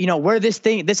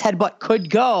headbutt could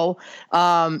go.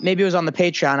 Maybe it was on the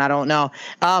Patreon. I don't know.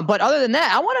 But other than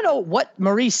that, I want to know what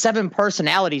Marie's 7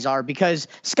 personalities are, because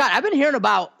Scott, I've been hearing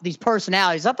about these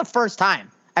personalities. It's not the first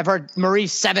time I've heard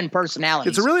Marie's 7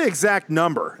 personalities. It's a really exact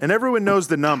number, and everyone knows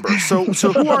the number. So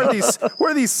who are these? Who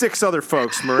are these 6 other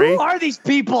folks, Marie? Who are these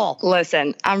people?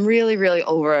 Listen, I'm really, really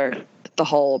over the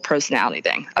whole personality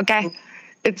thing. Okay,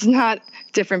 it's not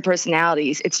different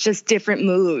personalities. It's just different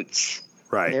moods.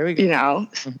 Right. There we go.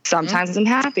 Sometimes I'm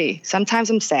happy. Sometimes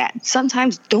I'm sad.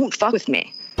 Sometimes don't fuck with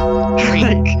me.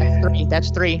 3.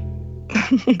 That's 3.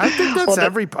 I think that's Well,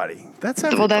 everybody. That's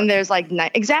everybody. Well, then there's like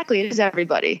exactly, it is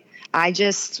everybody. I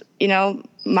just,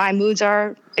 my moods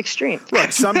are extreme.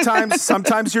 Look,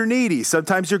 sometimes you're needy,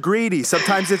 sometimes you're greedy,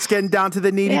 sometimes it's getting down to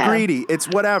the needy greedy. It's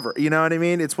whatever, you know what I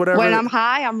mean? It's whatever. When I'm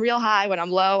high, I'm real high. When I'm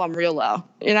low, I'm real low.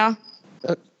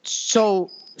 So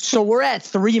we're at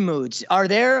 3 moods. Are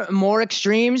there more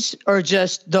extremes or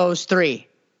just those 3?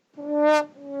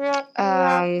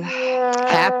 Happy,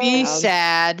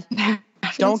 sad.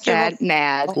 Don't sad, give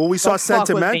mad. Well, we saw Don't fuck with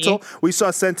sentimental. me. We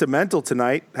saw sentimental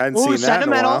tonight. Hadn't seen that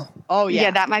sentimental. in a while. Oh yeah.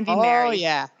 Yeah, that might be Mary. Oh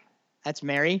yeah, that's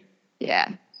Mary. Yeah.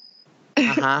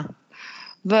 Uh-huh.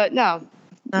 But no.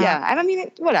 Yeah, I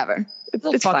mean, whatever.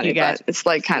 It's fuck funny, you guys. but it's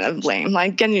like kind of lame.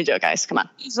 Like, get a new joke, guys. Come on.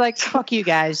 He's like, fuck you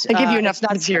guys. I give you enough it's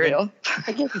not material.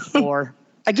 I give you 4.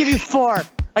 I give you 4.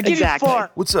 I give Exactly. you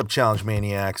 4. What's up, Challenge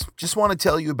Maniacs? Just want to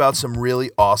tell you about some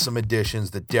really awesome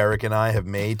additions that Derek and I have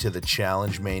made to the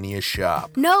Challenge Mania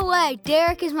shop. No way,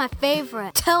 Derek is my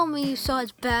favorite. Tell me you saw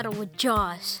his battle with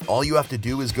Jaws. All you have to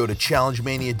do is go to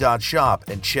challengemania.shop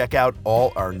and check out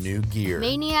all our new gear.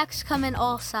 Maniacs come in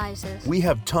all sizes. We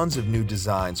have tons of new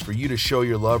designs for you to show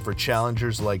your love for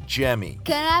challengers like Jemmy,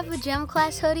 Can I have a gem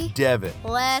class hoodie? Devin,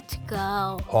 Let's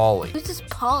go. Holly, Who's this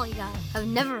Polly guy? I've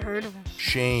never heard of him.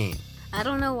 Shane, I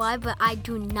don't know why, but I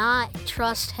do not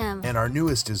trust him. and our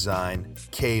newest design,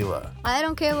 Kayla. I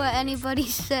don't care what anybody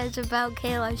says about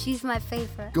Kayla. She's my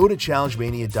favorite. Go to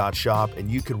challengemania.shop and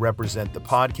you could represent the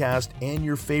podcast and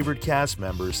your favorite cast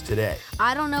members today.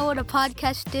 I don't know what a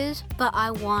podcast is, but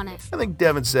I want it. I think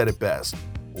Devin said it best.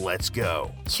 Let's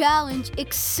go. Challenge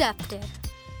accepted.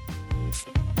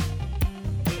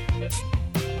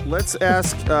 Let's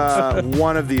ask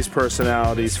one of these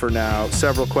personalities for now.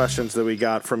 Several questions that we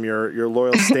got from your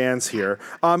loyal stands here.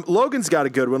 Logan's got a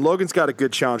good one. Logan's got a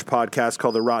good challenge podcast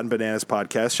called the Rotten Bananas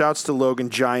Podcast. Shouts to Logan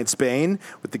Giant Spain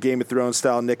with the Game of Thrones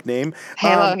style nickname.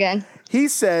 Hey, Logan. He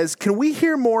says, can we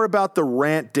hear more about the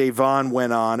rant Davon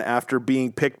went on after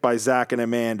being picked by Zach and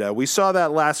Amanda? We saw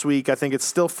that last week. I think it's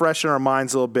still fresh in our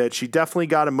minds a little bit. She definitely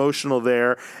got emotional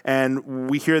there, and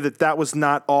we hear that was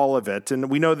not all of it. And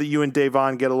we know that you and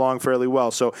Davon get along fairly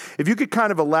well. So if you could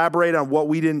kind of elaborate on what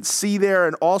we didn't see there,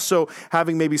 and also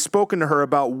having maybe spoken to her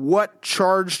about what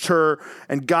charged her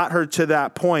and got her to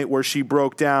that point where she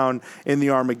broke down in the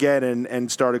Armageddon and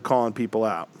started calling people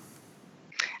out.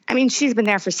 I mean, she's been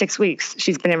there for 6 weeks.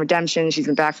 She's been in redemption. She's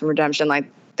been back from redemption.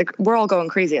 Like, we're all going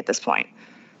crazy at this point.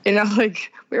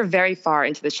 Like, we're very far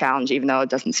into the challenge, even though it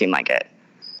doesn't seem like it.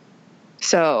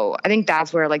 So I think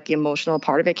that's where, like, the emotional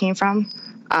part of it came from.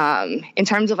 In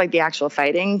terms of, like, the actual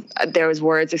fighting, there was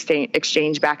words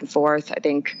exchanged back and forth. I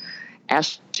think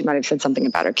Ashley might have said something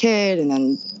about her kid, and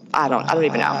then I don't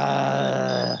even know.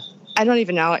 I don't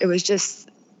even know. It was just,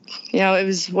 it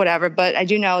was whatever. But I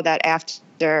do know that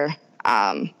after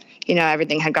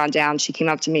everything had gone down, she came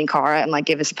up to me and Cara and like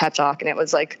gave us a pep talk, and it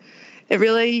was like, it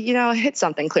really, hit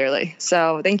something clearly.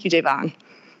 So thank you, Davon.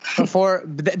 Before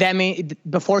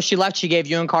she left, she gave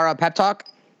you and Cara a pep talk?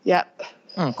 Yep.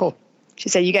 Oh, cool. She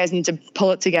said, you guys need to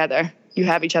pull it together. You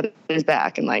have each other's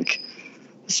back, and like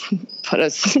put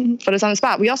us on the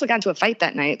spot. We also got into a fight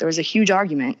that night. There was a huge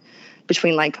argument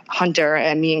between like Hunter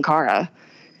and me and Cara.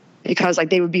 Because like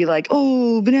they would be like,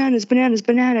 oh, bananas, bananas,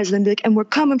 bananas, and then be like, and we're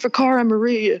coming for Cara and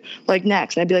Marie like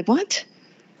next, and I'd be like, what?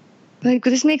 Like,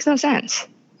 this makes no sense.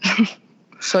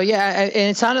 So yeah, and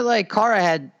it sounded like Cara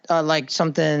had like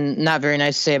something not very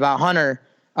nice to say about Hunter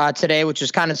today, which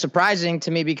was kind of surprising to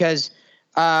me because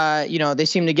they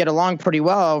seem to get along pretty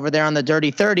well over there on the Dirty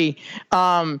 30.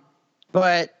 But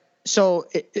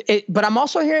I'm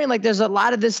also hearing like there's a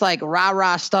lot of this like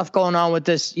rah-rah stuff going on with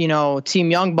this,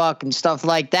 Team Young Buck and stuff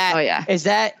like that. Oh yeah. Is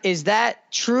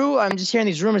that true? I'm just hearing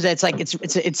these rumors that it's like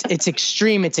it's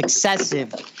extreme, it's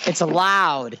excessive, it's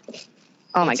loud.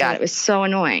 Oh my God, it was so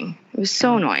annoying. It was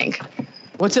so annoying.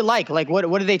 What's it like? Like what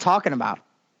are they talking about?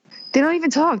 They don't even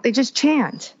talk. They just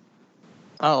chant.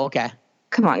 Oh, okay.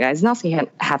 Come on, guys. Nothing can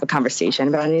have a conversation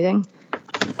about anything.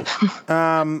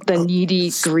 The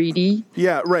needy, greedy.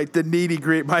 Yeah, right. The needy,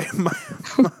 greedy.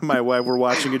 My wife, we're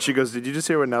watching it. She goes, "Did you just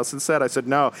hear what Nelson said?" I said,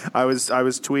 "No, I was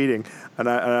tweeting," and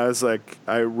I was like,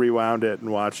 I rewound it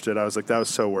and watched it. I was like, that was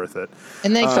so worth it.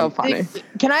 And then so funny.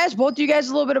 Can I ask both of you guys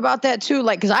a little bit about that too?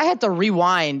 Like, because I had to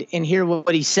rewind and hear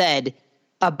what he said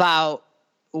about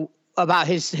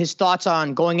his thoughts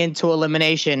on going into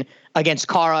elimination against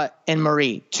Cara and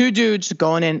Marie. 2 dudes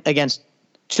going in against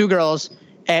 2 girls.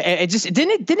 It just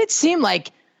didn't it seem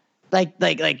like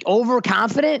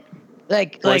overconfident?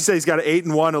 Like I say he's got an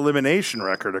 8-1 elimination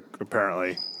record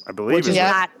apparently. I believe. Which is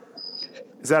not.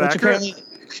 Is that accurate?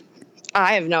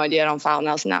 I have no idea. I don't follow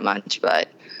Nelson that much, but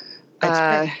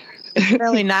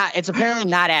apparently not. It's apparently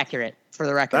not accurate for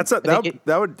the record.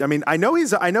 That would. I mean, I know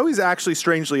he's actually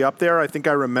strangely up there. I think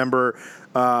I remember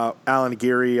Alan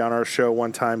Geary on our show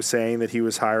one time saying that he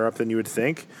was higher up than you would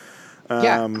think.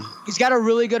 He's got a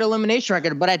really good elimination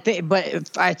record, but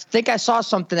I think I saw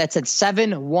something that said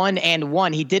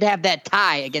 7-1-1. He did have that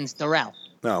tie against Darrell.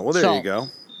 Oh, well, there you go.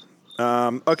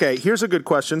 Okay, here's a good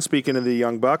question. Speaking of the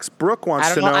Young Bucks, Brooke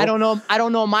wants to know. I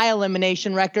don't know my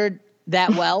elimination record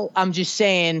that well. I'm just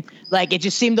saying, like, it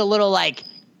just seemed a little like,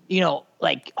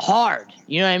 like hard.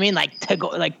 You know what I mean? Like to go,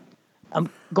 like I'm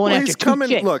going after two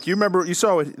chicks. Look, you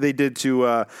saw what they did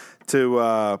to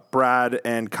Brad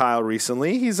and Kyle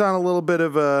recently. He's on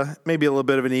maybe a little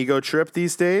bit of an ego trip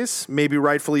these days, maybe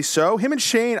rightfully so. Him and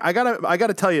Shane, I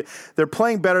gotta tell you, they're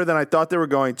playing better than I thought they were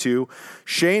going to.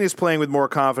 Shane is playing with more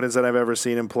confidence than I've ever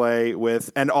seen him play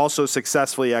with, and also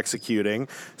successfully executing.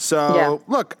 So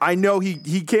look, I know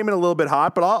he came in a little bit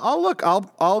hot, but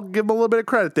I'll give him a little bit of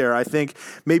credit there. I think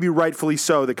maybe rightfully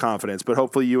so, the confidence, but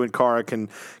hopefully you and Cara can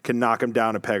knock him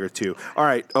down a peg or two. All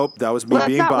right. Oh, that was me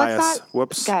being biased.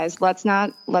 Whoops. Guys, let's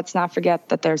not forget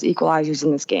that there's equalizers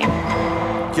in this game.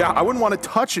 Yeah, I wouldn't want to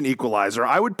touch an equalizer.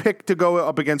 I would pick to go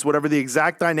up against whatever the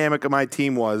exact dynamic of my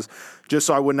team was, just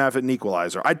so I wouldn't have an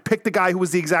equalizer. I'd pick the guy who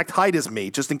was the exact height as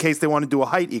me, just in case they want to do a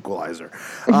height equalizer.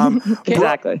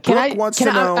 Exactly. Brooke wants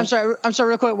to know. I'm sorry,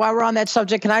 real quick. While we're on that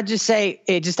subject, can I just say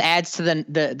it just adds to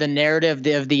the narrative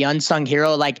of the unsung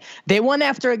hero? Like, they went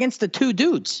after against the two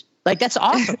dudes. Like, that's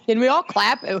awesome. Can we all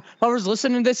clap? Whoever's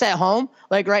listening to this at home,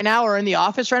 like right now or in the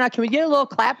office right now, can we get a little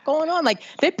clap going on? Like,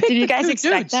 they picked. Did you guys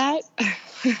expect dudes.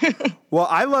 that? Well,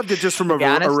 I loved it just from a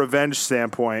revenge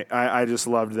standpoint. I just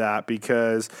loved that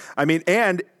because, I mean,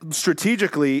 and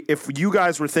strategically, if you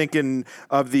guys were thinking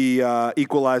of the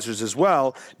equalizers as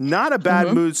well, not a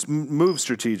bad move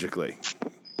strategically.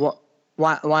 Well,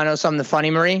 want to know something funny,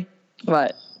 Marie?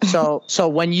 What? So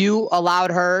when you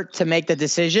allowed her to make the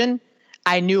decision,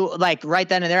 I knew, like, right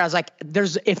then and there, I was like,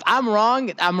 if I'm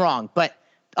wrong, I'm wrong. But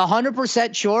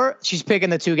 100% sure she's picking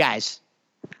the two guys.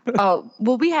 Oh,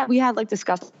 well, we had like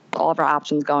discussed all of our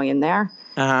options going in there.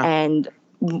 And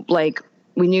like,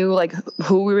 we knew like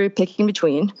who we were picking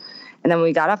between. And then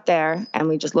we got up there and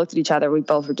we just looked at each other. We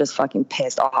both were just fucking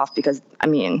pissed off because, I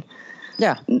mean,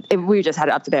 we just had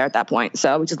it up to there at that point.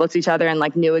 So we just looked at each other and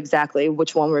like knew exactly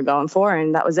which one we were going for.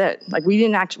 And that was it. Like, we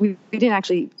didn't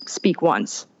actually speak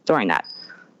once during that.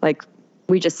 Like,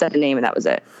 we just said the name and that was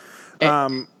it.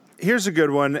 Here's a good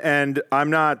one, and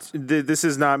I'm not. This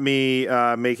is not me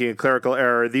making a clerical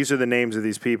error. These are the names of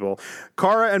these people.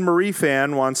 Cara and Marie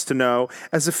fan wants to know,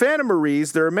 as a fan of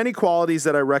Marie's, there are many qualities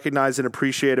that I recognize and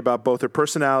appreciate about both her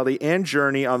personality and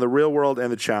journey on the Real World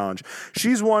and the Challenge.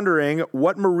 She's wondering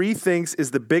what Marie thinks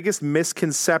is the biggest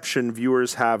misconception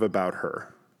viewers have about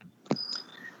her.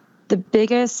 The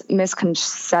biggest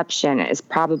misconception is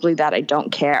probably that I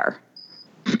don't care.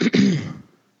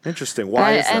 Interesting.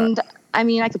 Why is that? And I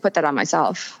mean, I could put that on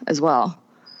myself as well.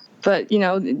 But,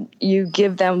 you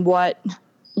give them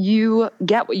you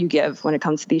get what you give when it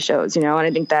comes to these shows, and I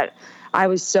think that I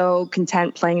was so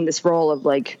content playing this role of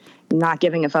like not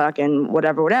giving a fuck and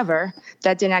whatever,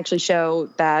 that didn't actually show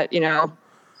that,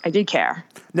 I did care.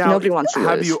 Now, nobody wants to lose.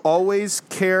 Have you always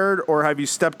cared, or have you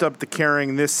stepped up to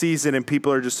caring this season and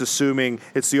people are just assuming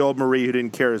it's the old Marie who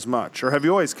didn't care as much? Or have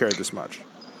you always cared this much?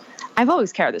 I've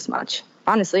always cared this much,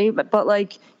 honestly. But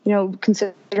like,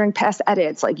 considering past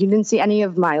edits, like, you didn't see any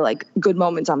of my like good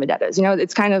moments on Vedetta's.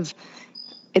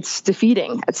 It's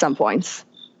defeating at some points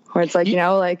where it's like,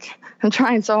 like, I'm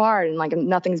trying so hard and like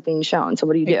nothing's being shown. So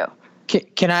what do you do?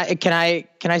 Can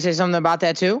I say something about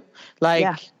that too?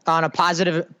 Like, on a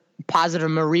positive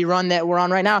Marie run that we're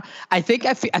on right now, I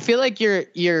feel like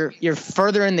you're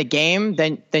further in the game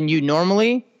than you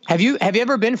normally. Have you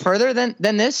ever been further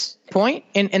than this point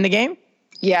in the game?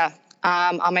 Yeah,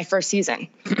 on my first season.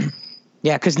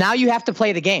 Yeah, because now you have to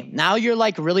play the game. Now you're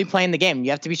like really playing the game.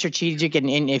 You have to be strategic, and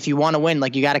if you want to win,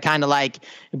 like, you got to kind of like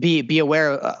be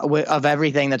aware of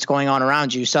everything that's going on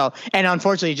around you. So, and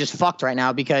unfortunately, you're just fucked right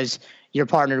now because you're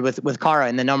partnered with Cara,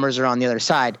 and the numbers are on the other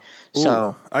side.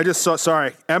 So I just saw,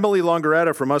 Emily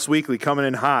Longaretta from Us Weekly coming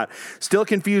in hot. Still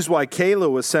confused why Kayla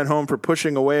was sent home for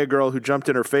pushing away a girl who jumped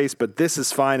in her face, but this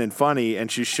is fine and funny, and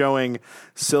she's showing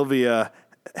Sylvia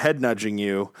head nudging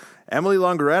you. Emily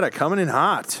Longaretta coming in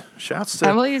hot. Shouts to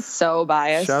Emily is so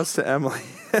biased. Shouts to Emily.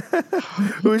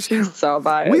 She's so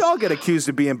biased. We all get accused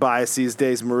of being biased these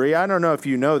days, Marie. I don't know if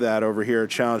you know that over here at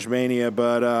Challenge Mania,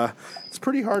 but it's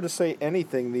pretty hard to say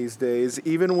anything these days,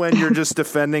 even when you're just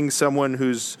defending someone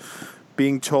who's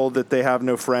being told that they have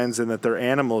no friends and that their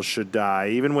animals should die.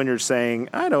 Even when you're saying,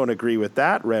 I don't agree with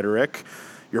that rhetoric,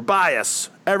 You're biased.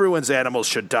 Everyone's animals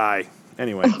should die.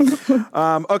 Anyway.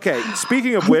 Okay,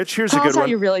 speaking of which, here's a good one. Tell us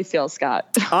how you really feel,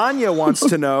 Scott. Anya wants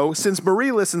to know, since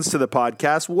Marie listens to the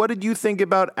podcast, what did you think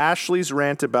about Ashley's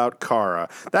rant about Cara?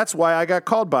 That's why I got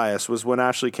called biased, was when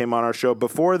Ashley came on our show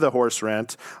before the horse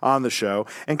rant on the show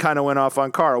and kind of went off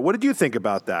on Cara. What did you think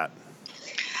about that?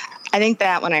 I think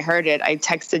that when I heard it, I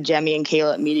texted Jemmy and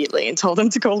Kayla immediately and told them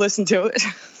to go listen to it.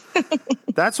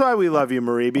 That's why we love you,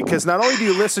 Marie, because not only do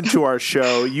you listen to our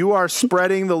show, you are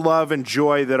spreading the love and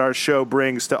joy that our show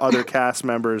brings to other cast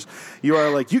members. You are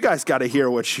like, you guys got to hear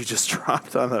what she just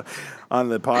dropped on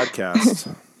the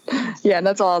podcast. Yeah,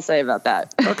 that's all I'll say about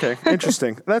that. Okay,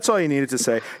 interesting. That's all you needed to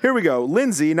say. Here we go.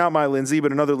 Lindsay, not my Lindsay,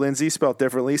 but another Lindsay, spelled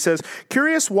differently, says,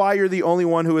 curious why you're the only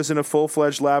one who isn't a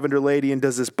full-fledged Lavender Lady, and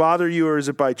does this bother you or is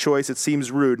it by choice? It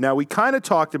seems rude. Now, we kind of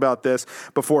talked about this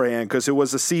beforehand because it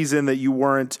was a season that you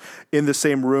weren't in the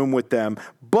same room with them.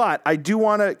 But I do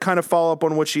want to kind of follow up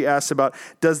on what she asked about,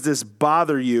 does this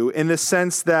bother you, in the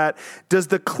sense that, does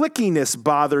the clickiness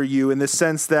bother you, in the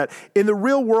sense that in the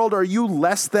real world, are you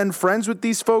less than friends with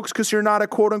these folks because you're not a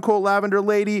quote-unquote Lavender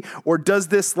Lady? Or does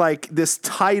this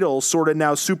title sort of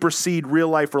now supersede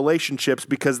real-life relationships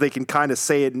because they can kind of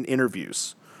say it in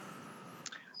interviews?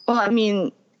 Well, I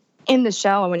mean, in the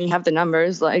show, and when you have the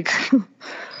numbers,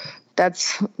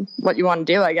 that's what you want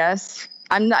to do, I guess.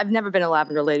 I've never been a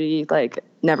Lavender Lady,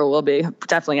 never will be,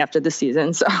 definitely after this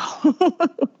season, so.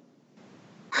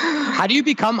 How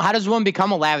does one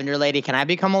become a Lavender Lady? Can I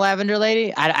become a Lavender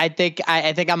Lady? I think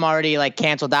I'm already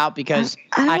canceled out because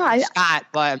I'm Scott,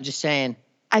 but I'm just saying.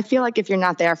 I feel like if you're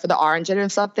not there for the orange or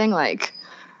something,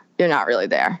 you're not really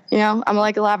there. I'm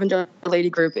like a Lavender Lady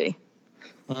groupie.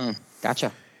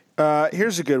 Gotcha.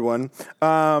 Here's a good one.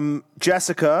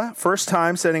 Jessica, first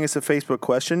time sending us a Facebook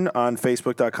question on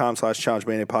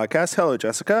facebook.com/ChallengeMania podcast. Hello,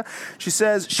 Jessica. She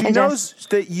says she knows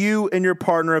that you and your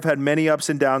partner have had many ups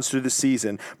and downs through the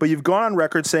season, but you've gone on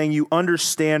record saying you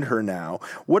understand her now.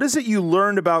 What is it you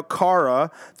learned about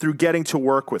Cara through getting to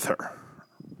work with her?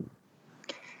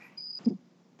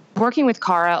 Working with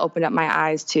Cara opened up my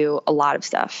eyes to a lot of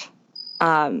stuff.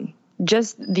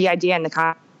 Just the idea and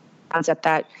the concept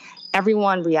that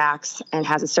everyone reacts and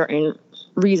has a certain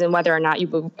reason, whether or not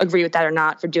you agree with that or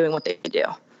not, for doing what they do.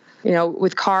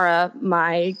 With Cara,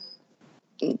 my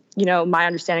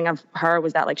understanding of her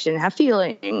was that she didn't have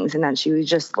feelings, and then she was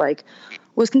just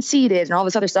was conceited and all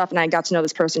this other stuff. And I got to know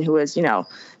this person who was,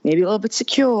 maybe a little bit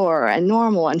secure and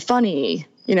normal and funny,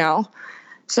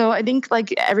 So I think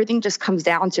everything just comes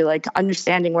down to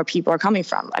understanding where people are coming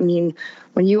from. I mean,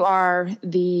 when you are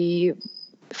the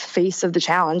face of the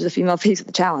challenge, the female face of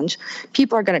the challenge,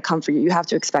 people are going to come for you. You have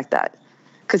to expect that.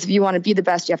 Because if you want to be the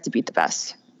best, you have to beat the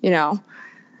best,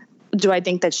 Do I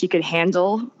think that she could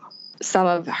handle some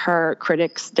of her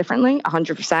critics differently?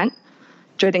 100%.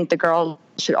 Do I think the girls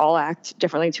should all act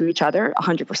differently to each other?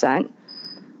 100%.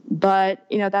 But,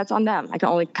 that's on them. I can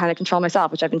only kind of control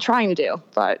myself, which I've been trying to do.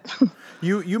 But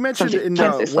you mentioned in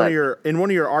one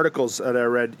of your articles that I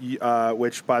read,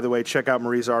 which, by the way, check out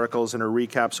Marie's articles and her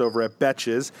recaps over at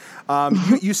Betches.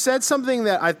 You said something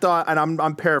that I thought, and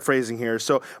I'm paraphrasing here.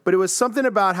 But it was something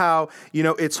about how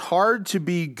it's hard to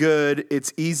be good,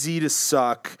 it's easy to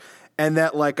suck. And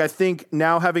that, I think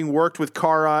now having worked with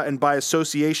Cara and by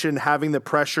association having the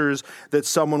pressures that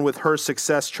someone with her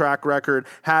success track record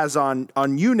has on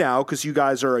you now, because you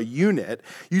guys are a unit,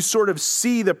 you sort of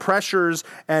see the pressures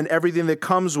and everything that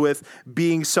comes with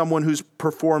being someone who's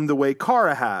performed the way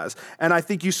Cara has. And I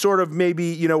think you sort of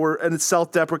maybe, were in a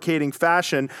self-deprecating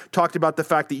fashion, talked about the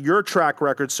fact that your track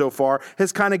record so far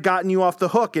has kind of gotten you off the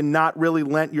hook and not really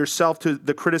lent yourself to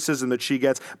the criticism that she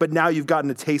gets. But now you've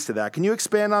gotten a taste of that. Can you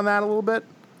expand on that a little bit?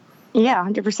 Yeah,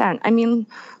 100%. I mean,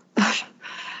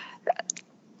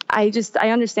 I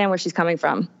understand where she's coming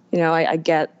from. I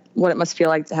get what it must feel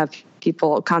like to have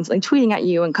people constantly tweeting at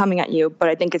you and coming at you, but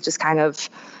I think it's just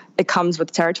it comes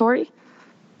with territory.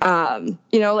 For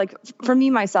me,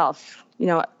 myself,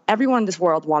 everyone in this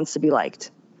world wants to be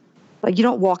liked. You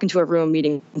don't walk into a room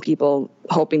meeting people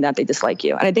hoping that they dislike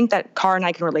you. And I think that Cara and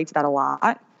I can relate to that a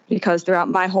lot, because throughout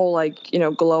my whole,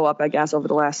 glow up, I guess, over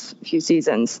the last few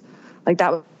seasons,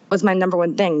 that was my number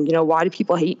one thing. Why do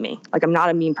people hate me? I'm not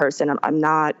a mean person. I'm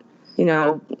not,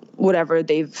 whatever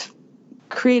they've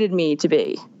created me to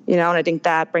be, and I think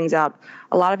that brings out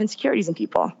a lot of insecurities in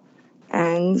people.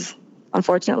 And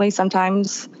unfortunately,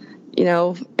 sometimes,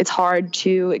 it's hard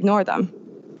to ignore them.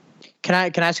 Can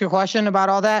I ask you a question about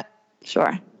all that?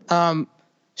 Sure.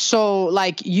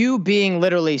 So you being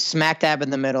literally smack dab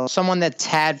in the middle, someone that's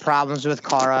had problems with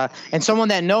Cara and someone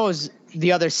that knows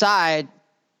the other side,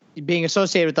 being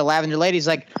associated with the Lavender Ladies,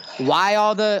 like why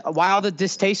all the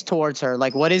distaste towards her?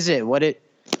 Like, what is it? What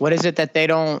is it that they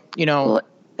don't,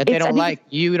 that they don't like,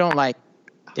 you don't like,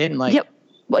 didn't like? Yep.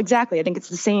 Well, exactly. I think it's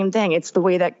the same thing. It's the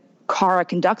way that Cara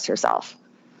conducts herself.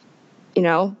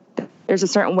 There's a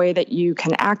certain way that you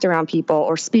can act around people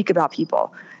or speak about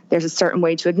people. There's a certain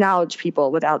way to acknowledge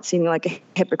people without seeming like a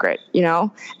hypocrite,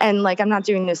 And like, I'm not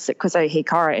doing this because I hate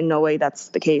Cara. In no way that's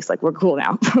the case. Like, we're cool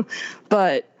now.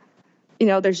 But,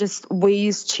 there's just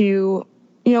ways to,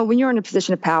 when you're in a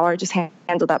position of power, just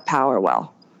handle that power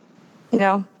well,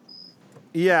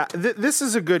 Yeah, this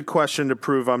is a good question to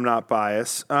prove I'm not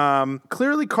biased.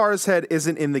 Clearly, Cara's head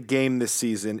isn't in the game this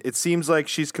season. It seems like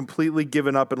she's completely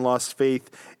given up and lost faith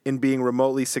in being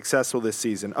remotely successful this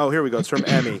season. Oh, here we go. It's from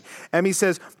Emmy. Emmy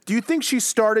says, do you think she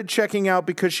started checking out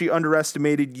because she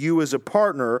underestimated you as a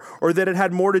partner, or that it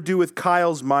had more to do with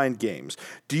Kyle's mind games?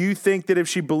 Do you think that if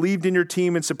she believed in your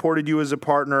team and supported you as a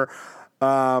partner,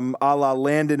 a la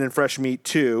Landon and Fresh Meat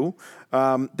 2,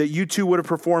 that you two would have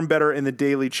performed better in the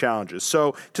daily challenges?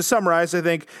 So to summarize, I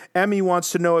think Emmy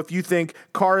wants to know if you think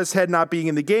Cara's head not being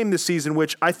in the game this season,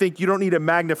 which I think you don't need a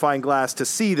magnifying glass to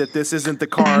see that this isn't the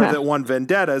Cara that won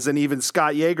Vendettas, and even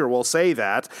Scott Yeager will say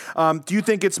that. Do you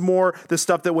think it's more the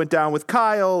stuff that went down with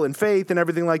Kyle and Faith and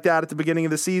everything like that at the beginning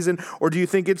of the season, or do you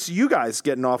think it's you guys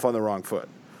getting off on the wrong foot?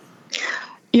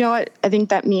 You know what? I think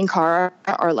that me and Cara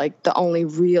are like the only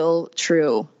real,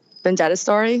 true Vendetta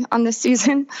story on this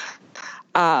season.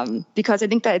 Because I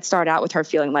think that it started out with her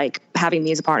feeling like having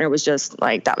me as a partner was just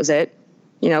like, that was it.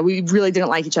 We really didn't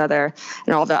like each other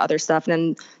and all the other stuff. And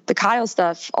then the Kyle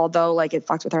stuff, although like it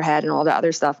fucked with her head and all the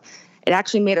other stuff, it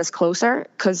actually made us closer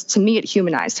because to me, it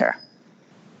humanized her.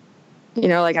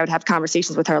 Like I would have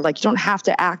conversations with her, like, you don't have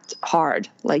to act hard.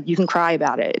 Like, you can cry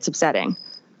about it. It's upsetting.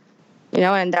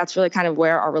 And that's really kind of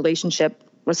where our relationship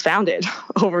was founded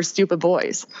over stupid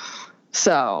boys.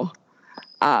 So,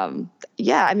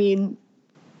 yeah, I mean,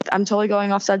 I'm totally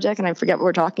going off subject and I forget what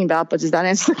we're talking about, but does that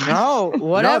answer? No,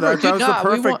 whatever. No, that was the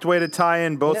perfect way to tie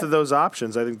in both of those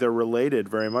options. I think they're related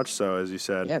very much so, as you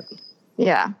said. Yeah.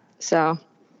 Yeah. So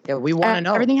yeah, we want to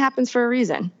know. Everything happens for a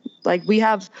reason. Like we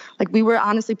were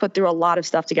honestly put through a lot of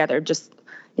stuff together, just,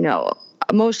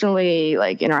 emotionally,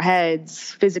 like in our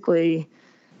heads, physically.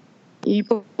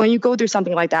 When you go through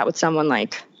something like that with someone,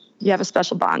 like, you have a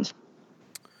special bond.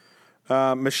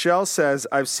 Michelle says,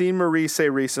 I've seen Marie say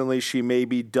recently she may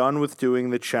be done with doing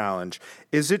the challenge.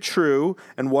 Is it true?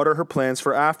 And what are her plans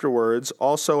for afterwards?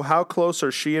 Also, how close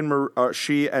are she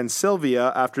and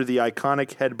Sylvia after the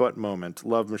iconic headbutt moment?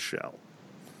 Love, Michelle.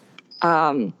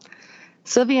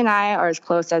 Sylvia and I are as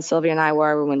close as Sylvia and I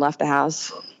were when we left the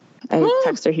house. I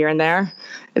text her here and there.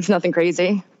 It's nothing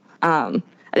crazy. I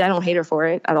don't hate her for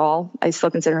it at all. I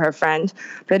still consider her a friend.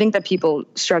 But I think that people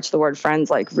stretch the word friends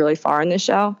like really far in this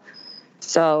show.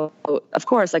 So, of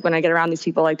course, like when I get around these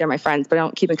people, like they're my friends, but I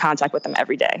don't keep in contact with them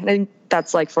every day. And I think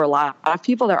that's like for a lot of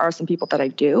people. There are some people that I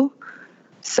do.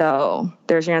 So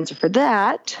there's your answer for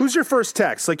that. Who's your first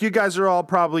text? Like, you guys are all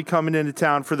probably coming into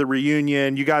town for the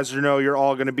reunion. You guys know you're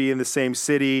all going to be in the same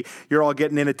city. You're all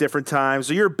getting in at different times.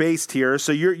 So you're based here.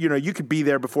 So you could be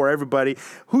there before everybody.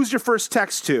 Who's your first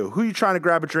text to? Who are you trying to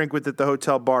grab a drink with at the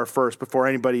hotel bar first before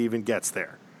anybody even gets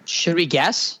there? Should we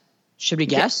guess? Go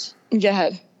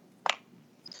ahead.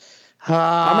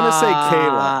 I'm going to say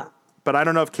Kayla, but I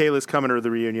don't know if Kayla's coming to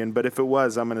the reunion. But if it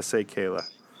was, I'm going to say Kayla.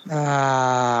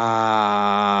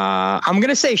 I'm going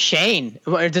to say Shane.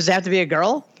 Does it have to be a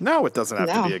girl? No, it doesn't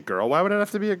have to be a girl. Why would it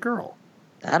have to be a girl?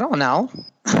 I don't know.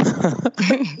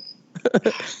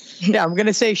 Yeah, I'm going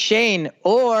to say Shane.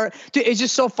 Or, dude, it's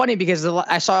just so funny because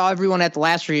I saw everyone at the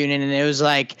last reunion and it was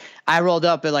like, I rolled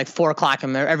up at like 4 o'clock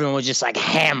and everyone was just like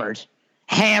hammered.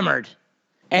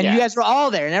 And you guys were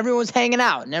all there and everyone was hanging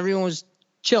out and everyone was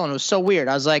chilling. It was so weird.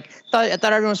 I was like, I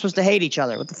thought everyone was supposed to hate each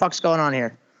other. What the fuck's going on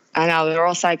here? I know, they're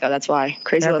all psycho. That's why.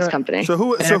 Crazy loves company. So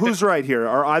who's right here?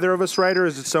 Are either of us right, or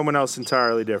is it someone else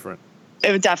entirely different?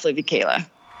 It would definitely be Kayla.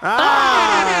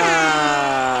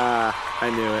 I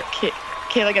knew it.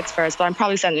 Kayla gets first, but I'm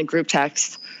probably sending a group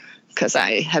text because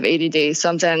I have ADD. So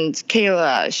I'm sending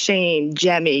Kayla, Shane,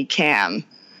 Jemmy, Cam,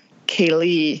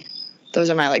 Kaylee. Those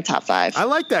are my like top 5. I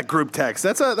like that group text.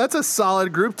 That's a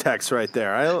solid group text right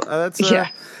there.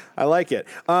 I like it.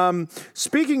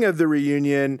 Speaking of the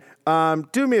reunion,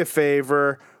 do me a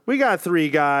favor. We got 3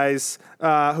 guys.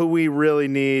 who we really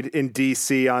need in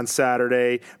DC on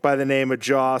Saturday by the name of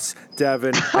Joss,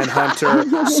 Devin, and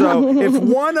Hunter. So if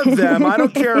one of them, I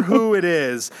don't care who it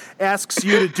is, asks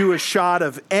you to do a shot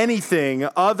of anything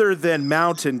other than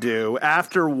Mountain Dew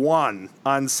after 1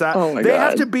 on Saturday, they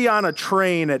have to be on a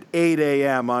train at 8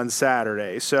 a.m. on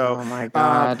Saturday. So, oh my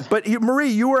God. But Marie,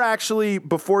 you were actually,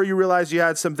 before you realized you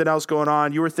had something else going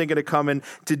on, you were thinking of coming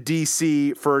to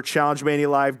DC for Challenge Mania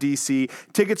Live DC.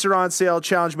 Tickets are on sale,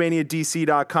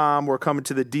 challengemaniadc.com. We're coming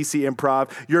to the DC Improv.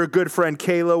 Your good friend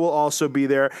Kayla will also be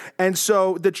there. And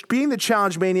so being the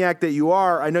challenge maniac that you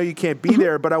are, I know you can't be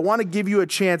there, but I want to give you a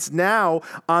chance now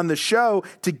on the show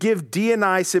to give D and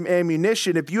I some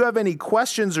ammunition. If you have any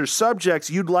questions or subjects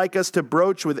you'd like us to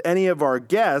broach with any of our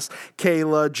guests,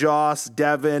 Kayla, Joss,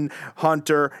 Devin,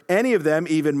 Hunter, any of them,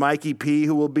 even Mikey P,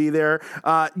 who will be there,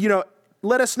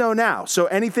 let us know now. So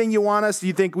anything you want us,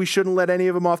 you think we shouldn't let any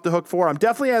of them off the hook for? I'm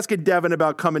definitely asking Devin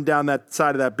about coming down that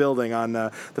side of that building on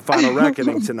the Final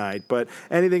Reckoning tonight. But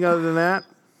anything other than that?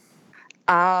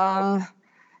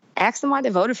 Ask them why they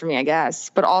voted for me, I guess.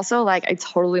 But also, I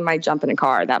totally might jump in a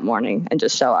car that morning and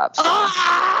just show up. So.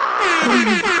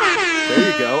 There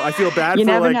you go. I feel bad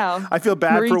I feel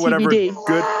bad Marie for whatever TBD.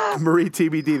 good Marie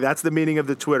TBD. That's the meaning of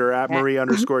the Twitter at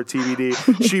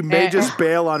Marie_TBD. She may just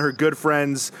bail on her good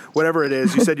friends, whatever it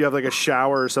is. You said you have a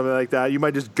shower or something like that. You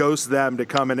might just ghost them to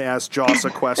come and ask Joss a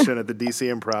question at the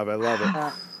DC Improv. I love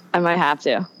it. I might have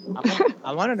to.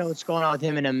 I want to know what's going on with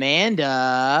him and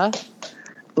Amanda.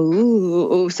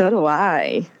 Ooh, so do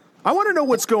I. I want to know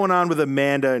what's going on with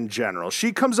Amanda in general.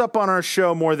 She comes up on our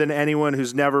show more than anyone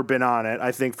who's never been on it,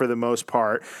 I think, for the most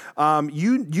part.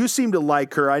 You seem to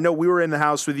like her. I know we were in the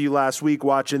house with you last week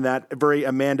watching that very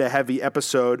Amanda-heavy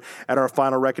episode at our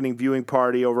Final Reckoning viewing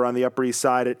party over on the Upper East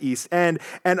Side at East End.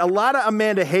 And a lot of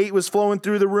Amanda hate was flowing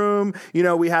through the room.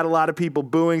 We had a lot of people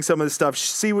booing some of the stuff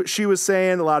she was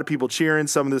saying, a lot of people cheering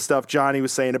some of the stuff Johnny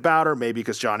was saying about her, maybe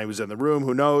because Johnny was in the room,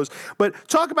 who knows. But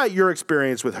talk about your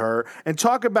experience with her and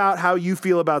talk about how you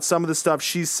feel about some of the stuff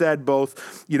she's said,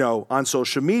 both, on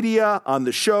social media, on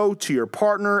the show, to your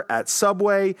partner at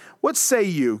Subway. What say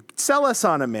you? Sell us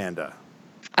on Amanda.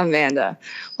 Amanda.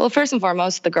 Well, first and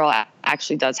foremost, the girl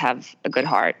actually does have a good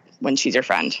heart when she's your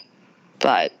friend.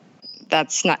 But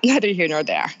that's neither here nor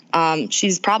there.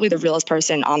 She's probably the realest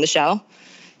person on the show.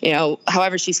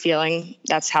 However she's feeling,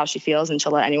 that's how she feels, and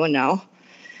she'll let anyone know.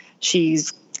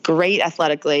 She's great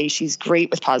athletically. She's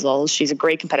great with puzzles. She's a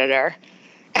great competitor.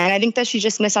 And I think that she's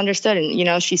just misunderstood.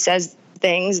 And, she says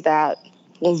things that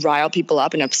will rile people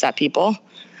up and upset people.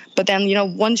 But then,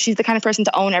 she's the kind of person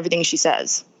to own everything she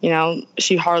says.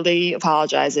 She hardly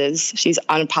apologizes. She's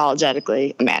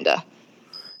unapologetically Amanda.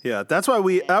 Yeah, that's why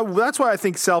I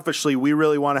think selfishly we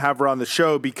really want to have her on the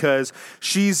show, because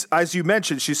she's, as you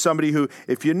mentioned, she's somebody who,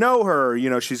 if you know her,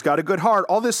 she's got a good heart,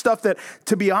 all this stuff that,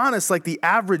 to be honest, the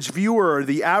average viewer or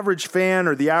the average fan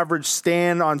or the average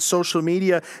stan on social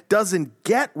media doesn't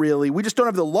get really. We just don't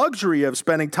have the luxury of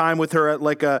spending time with her at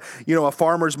a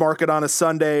farmer's market on a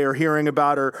Sunday or hearing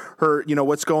about her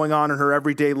what's going on in her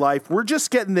everyday life. We're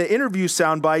just getting the interview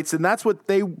sound bites, and that's what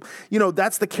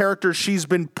that's the character she's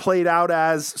been played out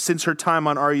as since her time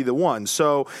on Are You the One?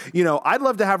 So, I'd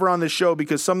love to have her on this show,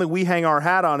 because something we hang our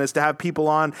hat on is to have people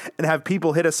on and have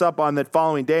people hit us up on the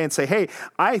following day and say, hey,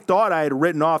 I thought I had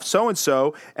written off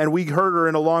so-and-so, and we heard her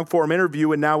in a long-form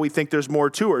interview, and now we think there's more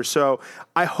to her. So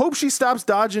I hope she stops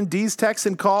dodging D's texts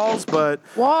and calls, but...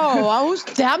 Whoa,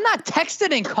 I'm not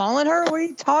texting and calling her. What are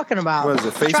you talking about? What is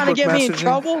it, Facebook trying to get messaging? me in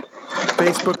trouble?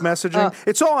 Facebook messaging?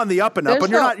 It's all on the up and up, and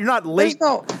you're not late.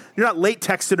 You're not late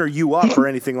texting her you up or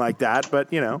anything like that, but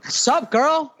Sup,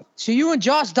 girl? So you and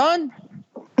Joss done?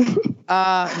 No,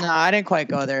 I didn't quite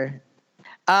go there.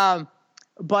 No,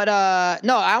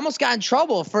 I almost got in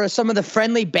trouble for some of the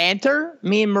friendly banter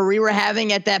me and Marie were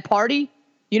having at that party.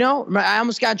 I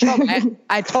almost got in trouble.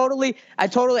 I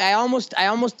almost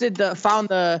found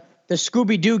the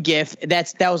Scooby-Doo gif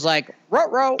that was like,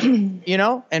 row,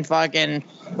 and fucking,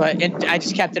 but I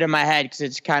just kept it in my head because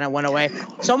it kind of went away.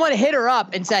 Someone hit her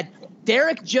up and said,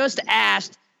 Derek just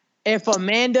asked if you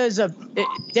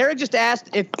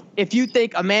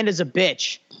think Amanda's a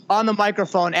bitch on the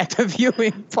microphone at the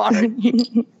viewing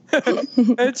party.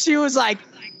 And she was like,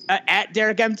 at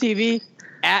Derek MTV,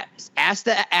 asked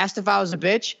if I was a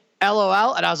bitch,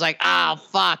 LOL. And I was like, oh,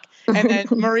 fuck. And then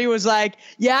Marie was like,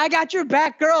 yeah, I got your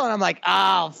back, girl. And I'm like,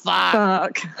 oh,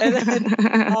 fuck. And then,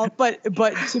 but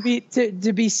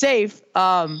to be safe,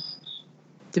 to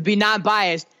be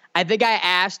non-biased, I think I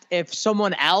asked if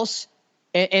someone else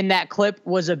in that clip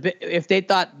was if they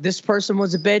thought this person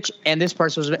was a bitch and this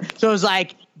person was a bitch. So it was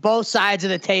like both sides of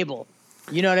the table.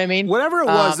 You know what I mean? Whatever it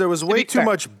was, there was to way be too fair.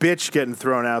 much bitch getting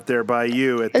thrown out there by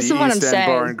you at the This East is what I'm End saying.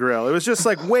 Bar and Grill. It was just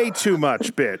like way too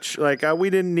much bitch. Like we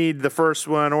didn't need the first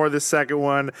one or the second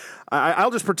one.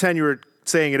 I'll just pretend you were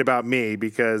saying it about me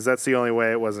because that's the only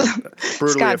way it wasn't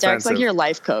brutally Scott, Derek's offensive. like your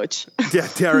life coach. Yeah,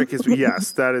 Derek is.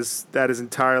 Yes, that is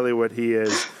entirely what he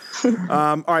is.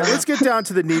 All right, let's get down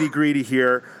to the nitty gritty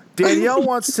here. Danielle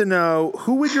wants to know,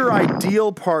 who would your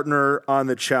ideal partner on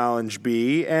the challenge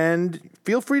be? And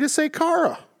feel free to say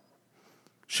Cara.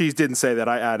 She didn't say that.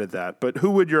 I added that. But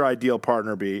who would your ideal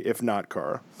partner be if not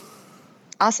Cara?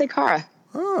 I'll say Cara.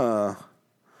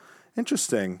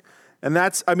 Interesting. And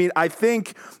that's, I mean, I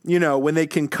think, you know, when they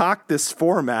concoct this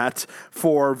format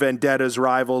for vendettas,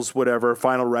 rivals, whatever,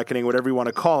 final reckoning, whatever you want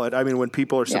to call it, I mean, when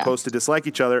people are supposed to dislike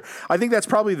each other, I think that's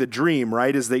probably the dream,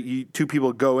 right? Is that two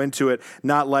people go into it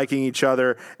not liking each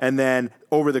other, and then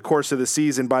over the course of the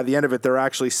season, by the end of it, they're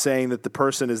actually saying that the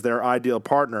person is their ideal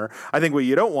partner. I think what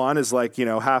you don't want is like, you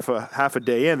know, half a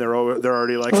day in, they're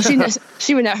already like, Well,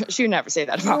 she would never say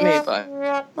that about me,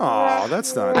 but oh,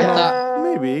 that's not,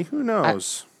 maybe, who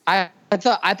knows? I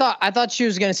thought she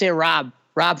was gonna say Rob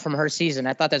from her season.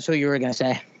 I thought that's who you were gonna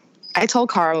say. I told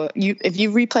Cara, if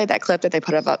you replay that clip that they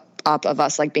put up of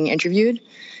us like being interviewed,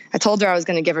 I told her I was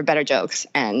going to give her better jokes,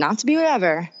 and not to be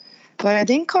whatever, but I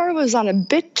think Cara was on a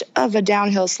bit of a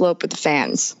downhill slope with the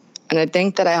fans, and I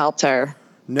think that I helped her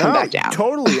come back down.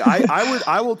 Totally.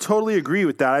 I will totally agree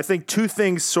with that. I think two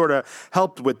things sort of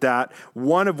helped with that.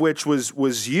 One of which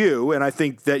was you, and I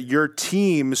think that your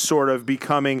team sort of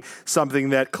becoming something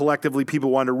that collectively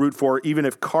people wanted to root for, even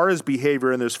if Cara's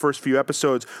behavior in those first few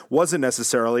episodes wasn't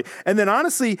necessarily. And then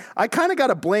honestly, I kind of got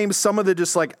to blame some of the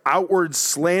just like outward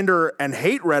slander and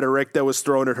hate rhetoric that was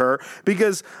thrown at her,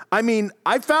 because I mean,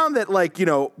 I found that like, you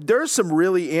know, there's some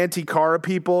really anti-Cara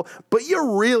people, but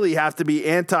you really have to be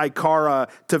anti-Cara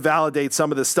to validate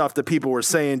some of the stuff that people were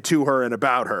saying to her and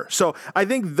about her. So I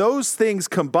think those things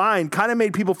combined kind of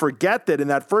made people forget that in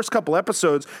that first couple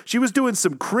episodes, she was doing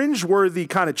some cringeworthy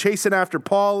kind of chasing after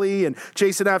Paulie and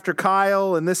chasing after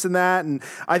Kyle and this and that. And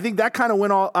I think that kind of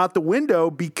went all out the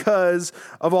window because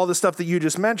of all the stuff that you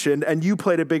just mentioned. And you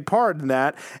played a big part in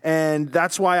that. And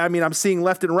that's why, I mean, I'm seeing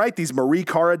left and right these Marie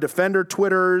Cara Defender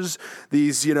Twitters,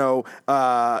 these, you know,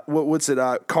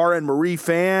 Cara and Marie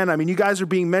fan. I mean, you guys are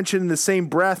being mentioned in the same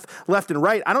breath left and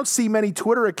right. I don't see many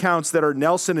Twitter accounts that are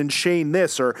Nelson and Shane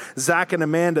this, or Zach and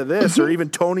Amanda this, or even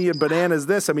Tony and Bananas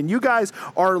this. I mean, you guys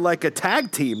are like a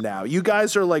tag team now. You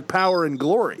guys are like power and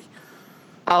glory.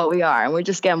 Oh, we are, and we're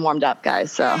just getting warmed up,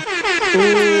 guys. So,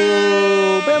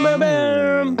 Ooh, bam, bam,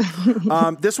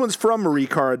 bam. This one's from Marie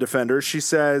Cara Defender. She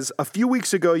says, a few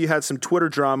weeks ago, you had some Twitter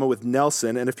drama with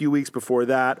Nelson, and a few weeks before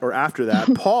that, or after that,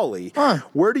 Paulie.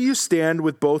 Where do you stand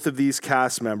with both of these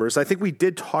cast members? I think we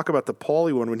did talk about the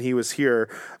Paulie one when he was here,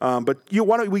 but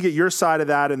why don't we get your side of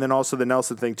that, and then also the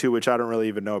Nelson thing too, which I don't really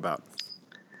even know about.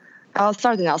 I'll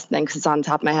start with the Nelson thing because it's on the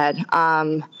top of my head.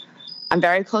 I'm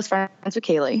very close friends with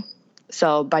Kaylee.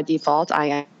 So by default, I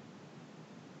am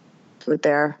with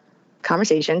their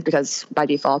conversations because by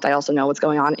default, I also know what's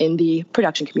going on in the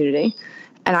production community.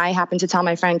 And I happened to tell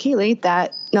my friend Kaylee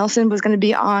that Nelson was going to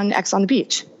be on X on the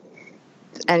Beach.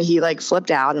 And he like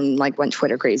flipped out and like went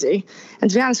Twitter crazy. And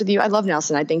to be honest with you, I love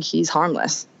Nelson. I think he's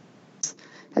harmless.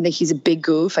 I think he's a big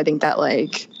goof. I think that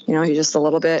like, you know, he's just a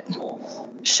little bit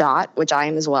shot, which I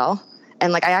am as well.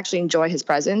 And like, I actually enjoy his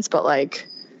presence, but like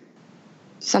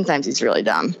sometimes he's really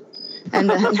dumb. And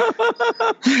then,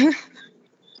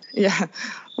 yeah,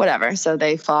 whatever. So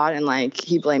they fought and like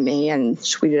he blamed me and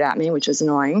tweeted at me, which was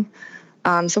annoying.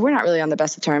 So we're not really on the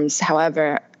best of terms.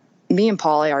 However, me and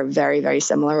Paulie are very, very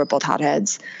similar. We're both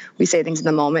hotheads. We say things in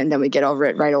the moment and then we get over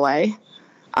it right away.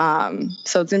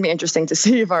 So it's going to be interesting to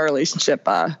see if our relationship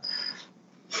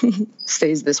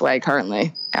stays this way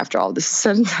currently after all this is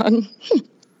said and done.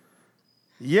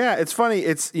 Yeah, it's funny.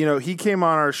 It's, you know, he came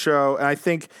on our show, and I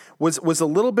think was a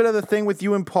little bit of the thing with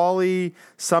you and Paulie,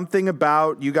 something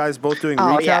about you guys both doing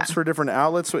recaps for different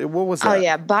outlets. What was that? Oh,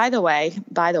 yeah. By the way,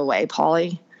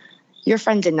 Paulie, your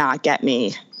friend did not get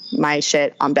me my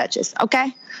shit on Betches,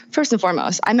 okay? First and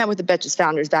foremost, I met with the Betches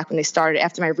founders back when they started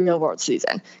after my Real World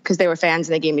season because they were fans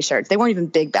and they gave me shirts. They weren't even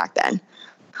big back then.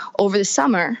 Over the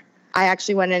summer, I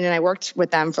actually went in and I worked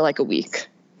with them for like a week.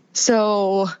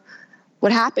 So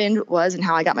what happened was, and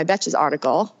how I got my Betches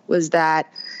article, was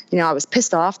that, you know, I was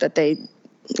pissed off that they,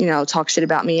 you know, talk shit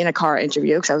about me in a car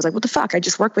interview because I was like, what the fuck? I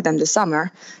just worked with them this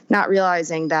summer, not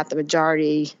realizing that the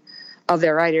majority of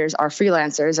their writers are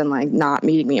freelancers and like not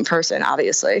meeting me in person,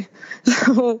 obviously.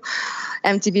 So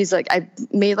MTV's like, I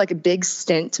made like a big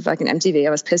stint to fucking MTV. I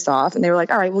was pissed off and they were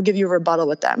like, all right, we'll give you a rebuttal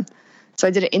with them. So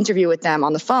I did an interview with them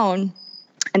on the phone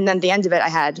And then at the end of it, I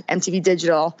had MTV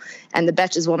Digital and the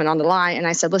Betches woman on the line. And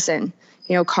I said, listen,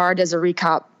 Car does a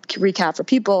recap for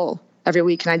people every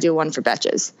week. Can I do one for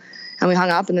Betches? And we hung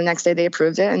up, and the next day they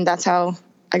approved it. And that's how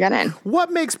I got in.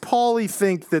 What makes Paulie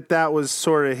think that was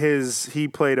sort of he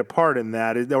played a part in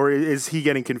that? Or is he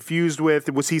getting confused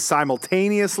with, was he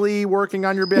simultaneously working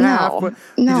on your behalf? No.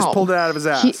 He just pulled it out of his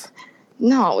ass.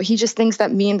 He just thinks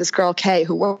that me and this girl, Kay,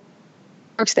 who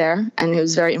works there and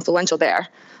who's very influential there,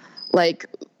 like,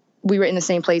 we were in the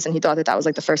same place, and he thought that was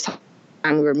like the first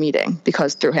time we were meeting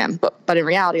because through him. But in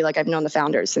reality, like, I've known the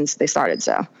founders since they started,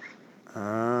 so.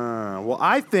 Well,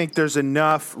 I think there's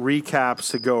enough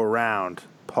recaps to go around,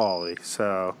 Paulie,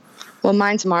 so. Well,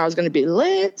 mine tomorrow is going to be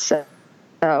lit, so.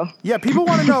 Yeah, people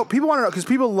want to know because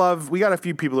people love. We got a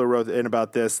few people who wrote in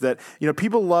about this that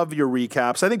people love your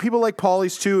recaps. I think people like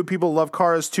Paulie's too, and people love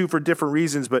Kara's too for different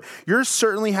reasons. But yours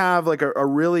certainly have like a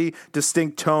really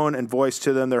distinct tone and voice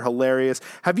to them. They're hilarious.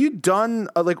 Have you done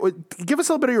give us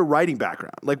a little bit of your writing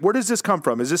background? Like, where does this come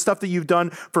from? Is this stuff that you've done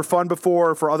for fun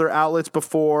before, for other outlets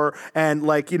before? And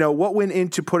what went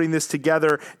into putting this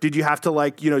together? Did you have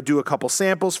to do a couple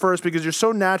samples first because you're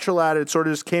so natural at it? It sort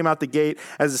of just came out the gate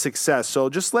as a success.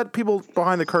 So just let people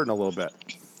behind the curtain a little bit.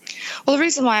 Well, the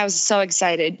reason why I was so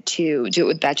excited to do it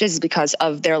with Betches is because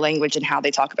of their language and how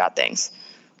they talk about things.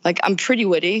 Like, I'm pretty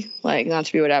witty, like, not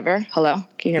to be whatever. Hello?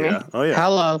 Can you hear me? Oh, yeah.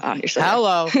 Hello. Oh, you're so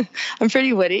Hello. I'm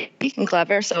pretty witty and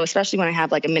clever, so especially when I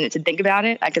have, like, a minute to think about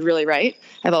it, I could really write.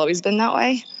 I've always been that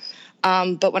way.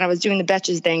 But when I was doing the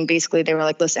Betches thing, basically they were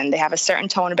like, listen, they have a certain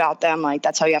tone about them, like,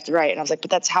 that's how you have to write. And I was like, but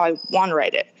that's how I want to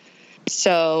write it.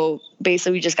 So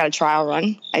basically we just got a trial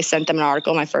run. I sent them an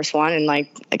article, my first one, and I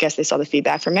guess they saw the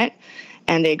feedback from it,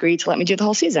 and they agreed to let me do the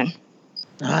whole season.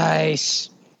 Nice.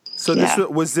 So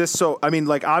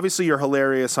obviously you're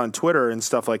hilarious on Twitter and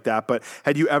stuff like that, but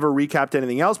had you ever recapped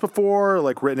anything else before,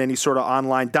 like written any sort of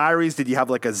online diaries? Did you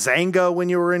have like a Zanga when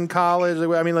you were in college?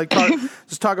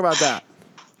 Just talk about that.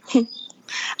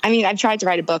 I mean, I've tried to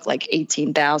write a book like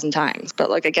 18,000 times,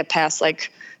 but I get past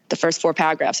the first 4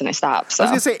 paragraphs and I stop. So.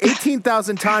 I was going to say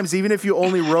 18,000 times, even if you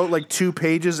only wrote 2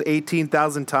 pages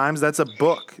 18,000 times, that's a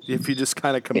book if you just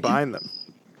kind of combine them.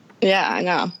 Yeah, I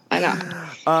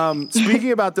know.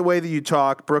 Speaking about the way that you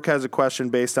talk, Brooke has a question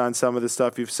based on some of the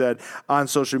stuff you've said on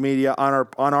social media, on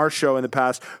our show in the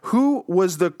past. Who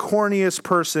was the corniest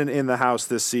person in the house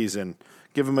this season?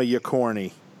 Give him a you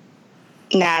corny.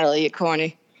 Natalie, you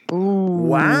corny. Ooh.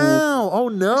 Wow. Oh,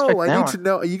 no. I need to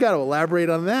know. You got to elaborate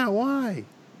on that. Why?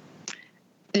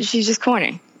 She's just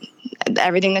corny.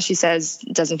 Everything that she says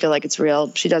doesn't feel like it's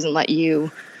real. She doesn't let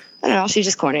you, I don't know, she's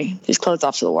just corny. She's closed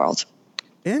off to the world.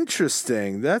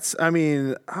 Interesting.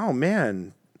 Oh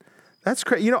man, that's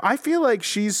crazy. I feel like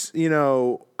she's,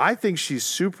 I think she's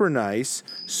super nice,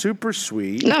 super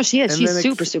sweet. No, she is.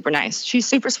 She's super nice. She's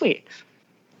super sweet.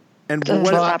 And doesn't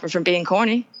stop her from being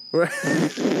corny.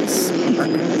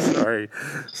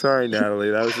 Sorry,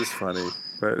 Natalie. That was just funny.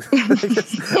 But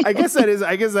I guess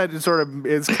that sort of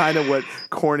is kind of what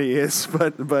corny is,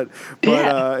 but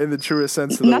in the truest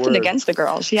sense of the word. Nothing against the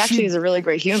girl. She actually is a really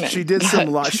great human. She did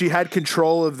she had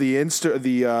control of the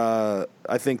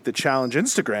I think the challenge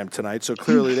Instagram tonight, so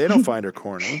clearly they don't find her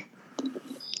corny.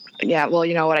 Yeah, well,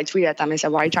 you know what? I tweeted at them. I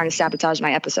said, "Why are you trying to sabotage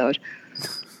my episode?"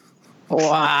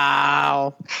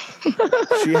 Wow.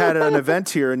 She had an event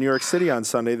here in New York City on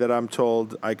Sunday that I'm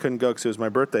told I couldn't go because it was my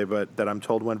birthday, but that I'm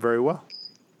told went very well.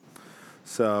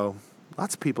 So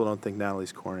lots of people don't think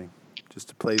Natalie's corny. Just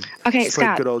to play. Okay,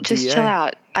 Scott, good old just DA. chill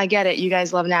out. I get it. You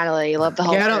guys love Natalie. You love the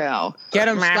whole crew. Get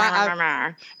him,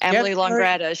 Scott. Emily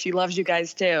Longretta. She loves you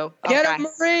guys too. Get him,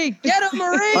 Marie. Get him,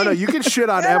 Marie. Oh no, you can shit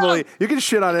on Emily. You can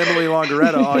shit on Emily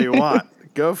Longretta all you want.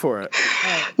 Go for it.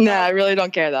 No, I really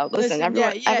don't care though. Listen,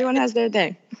 everyone has their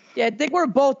thing. Yeah, I think we're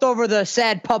both over the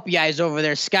sad puppy eyes over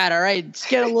there, Scott. All right, let's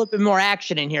get a little bit more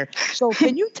action in here. So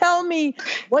can you tell me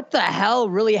what the hell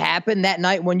really happened that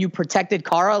night when you protected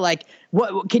Kara?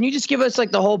 What can you just give us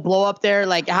the whole blow up there?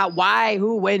 How, why,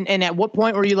 who, when, and at what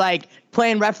point were you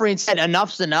playing referee and said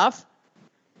enough's enough?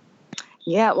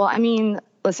 Yeah, well, I mean,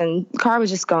 listen, Kara was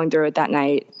just going through it that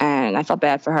night, and I felt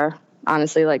bad for her.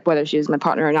 Honestly, whether she was my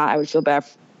partner or not, I would feel bad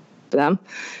for them.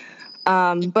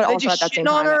 But also at that same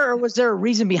time, or was there a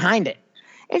reason behind it?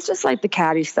 It's just the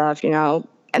catty stuff,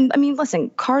 And I mean,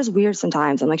 listen, Kara's weird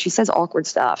sometimes, and she says awkward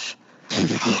stuff,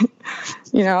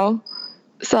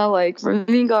 So for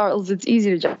mean girls, it's easy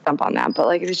to jump on that, but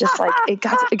it was just it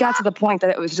got to the point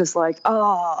that it was just come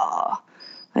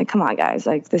on, guys,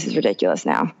 this is ridiculous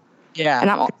now. Yeah.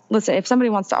 And listen, if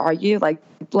somebody wants to argue,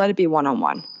 let it be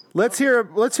one-on-one. Let's hear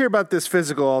about this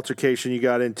physical altercation you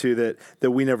got into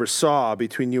that we never saw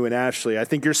between you and Ashley. I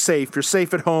think you're safe. You're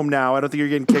safe at home now. I don't think you're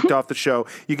getting kicked off the show.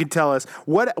 You can tell us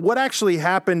what actually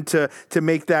happened to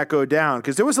make that go down,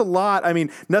 because there was a lot. I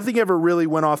mean, nothing ever really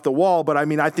went off the wall, but I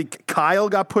mean, I think Kyle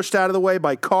got pushed out of the way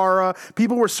by Cara.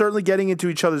 People were certainly getting into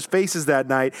each other's faces that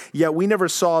night, yet we never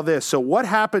saw this. So what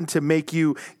happened to make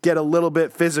you get a little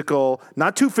bit physical,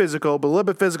 not too physical, but a little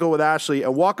bit physical with Ashley,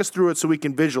 and walk us through it so we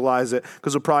can visualize it,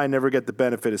 because we'll probably never get the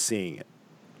benefit of seeing it.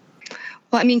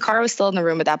 Well, I mean, Cara was still in the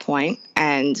room at that point,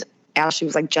 and Ashley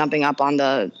was like jumping up on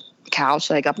the couch,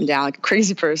 like up and down like a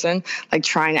crazy person, like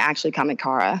trying to actually come at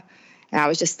Cara. And I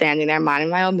was just standing there minding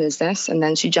my own business, and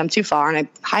then she jumped too far and I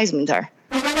Heisman'd her.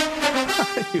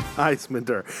 Heisman'd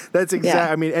her. That's exactly.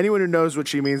 Yeah. I mean, anyone who knows what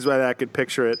she means by that could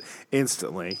picture it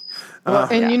instantly. Well,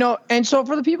 and you know, and so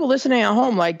for the people listening at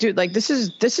home, like, dude, like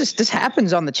this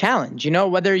happens on the challenge. You know,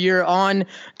 whether you're on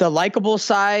the likable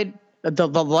side, the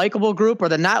likable group, or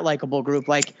the not likable group,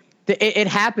 like it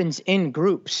happens in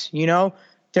groups. You know,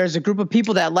 there's a group of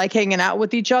people that like hanging out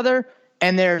with each other,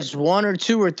 and there's one or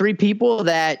two or three people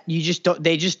that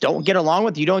they just don't get along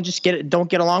with. You don't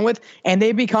get along with, and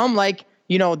they become like,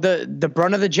 you know, the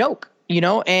brunt of the joke. You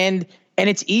know, and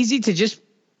it's easy to just,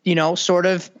 you know, sort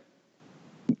of,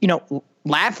 you know,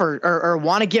 laugh or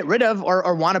want to get rid of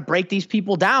or want to break these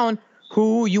people down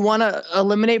who you want to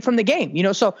eliminate from the game. You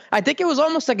know, so I think it was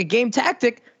almost like a game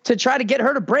tactic to try to get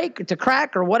her to break, to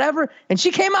crack or whatever. And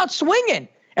she came out swinging.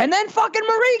 And then fucking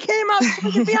Marie came out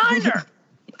swinging behind her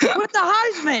with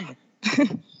the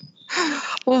Heisman.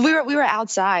 Well, we were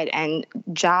outside, and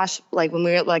Josh, like when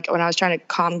I was trying to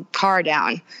calm Cara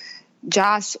down,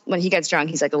 Josh, when he gets drunk,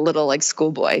 he's like a little like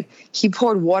schoolboy. He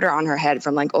poured water on her head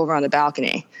from like over on the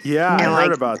balcony. Yeah, and, I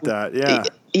heard about that. Yeah.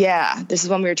 Yeah. This is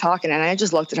when we were talking, and I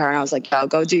just looked at her and I was like, "Yo,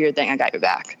 go do your thing. I got your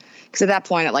back." Because at that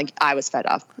point, I was fed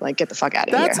up. Like, get the fuck out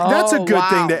of here. That's a good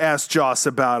thing to ask Joss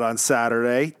about on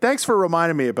Saturday. Thanks for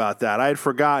reminding me about that. I had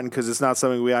forgotten because it's not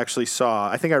something we actually saw.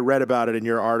 I think I read about it in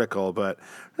your article, but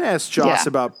I asked Joss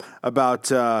about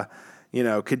you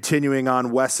know, continuing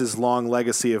on Wes's long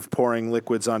legacy of pouring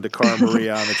liquids onto Cara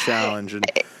Maria on the challenge. And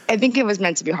I think it was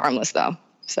meant to be harmless, though.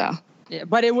 So, yeah,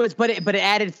 but it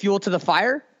added fuel to the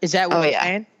fire. Is that what you're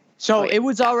saying? So it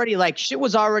was already like shit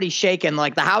was already shaking,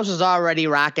 like the house was already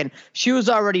rocking. She was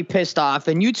already pissed off,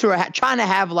 and you two are trying to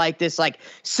have like this like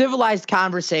civilized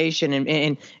conversation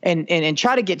and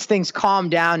try to get things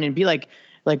calmed down and be like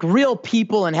real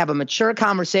people and have a mature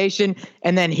conversation.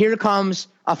 And then here comes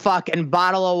a fucking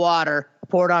bottle of water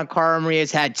poured on Cara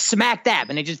Maria's head, smack dab,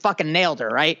 and it just fucking nailed her,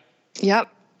 right? Yep.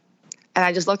 And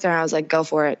I just looked at her and I was like, "Go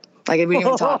for it." Like, we didn't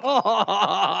even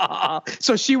talk.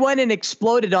 So she went and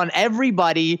exploded on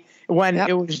everybody when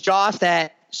it was Joss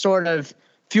that sort of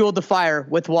fueled the fire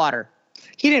with water.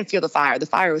 He didn't fuel the fire. The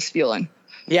fire was fueling.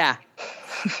 Yeah.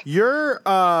 Your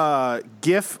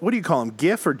GIF, what do you call them?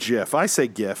 GIF or GIF? I say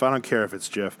GIF. I don't care if it's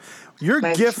GIF. Your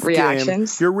GIF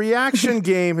reactions. game, your reaction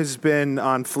game has been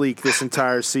on fleek this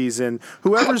entire season.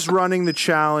 Whoever's running the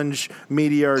challenge,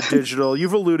 media or digital,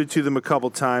 you've alluded to them a couple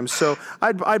times, so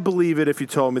I'd believe it if you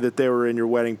told me that they were in your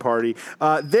wedding party.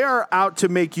 They are out to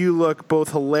make you look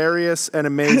both hilarious and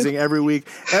amazing every week.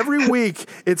 Every week,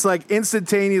 it's like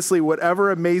instantaneously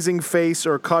whatever amazing face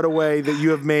or cutaway that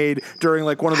you have made during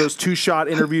like one of those two-shot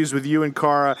interviews with you and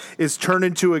Cara is turned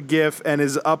into a GIF and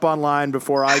is up online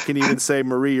before I can even say,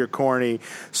 Marie, you're corny.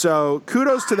 So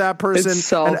kudos to that person. It's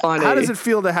so funny. How does it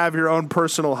feel to have your own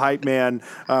personal hype man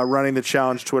running the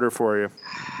challenge Twitter for you?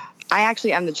 I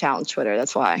actually am the challenge Twitter.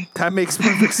 That's why. That makes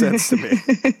perfect sense to me.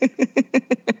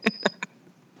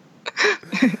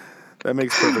 That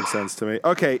makes perfect sense to me.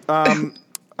 Okay.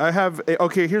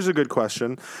 Here's a good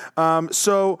question.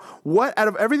 So what, out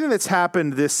of everything that's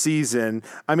happened this season,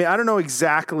 I mean, I don't know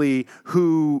exactly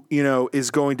who, you know,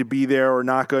 is going to be there or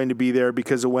not going to be there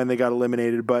because of when they got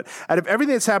eliminated. But out of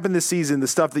everything that's happened this season, the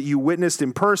stuff that you witnessed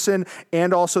in person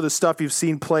and also the stuff you've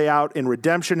seen play out in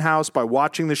Redemption House by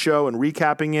watching the show and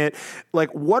recapping it,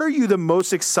 like, what are you the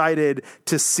most excited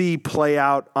to see play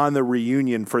out on the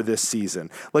reunion for this season?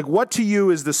 Like, what to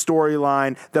you is the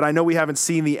storyline that I know we haven't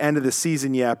seen the end of the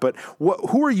season yet, but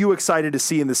who are you excited to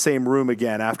see in the same room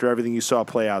again after everything you saw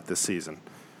play out this season?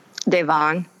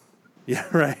 Devon. Yeah,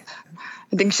 right.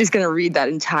 I think she's going to read that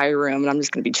entire room, and I'm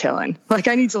just going to be chilling. Like,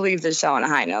 I need to leave this show on a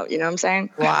high note. You know what I'm saying?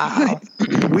 Wow.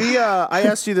 I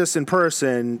asked you this in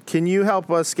person. Can you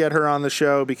help us get her on the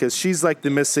show? Because she's like the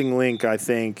missing link, I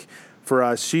think, for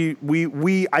us.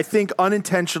 We I think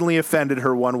unintentionally offended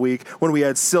her one week when we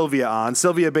had Sylvia on.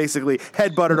 Sylvia basically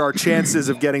headbutted our chances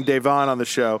of getting Davon on the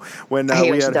show when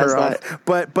we had her on.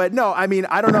 But no, I mean,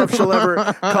 I don't know if she'll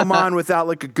ever come on without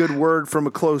like a good word from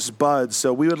a close bud.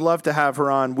 So we would love to have her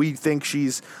on. We think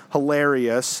she's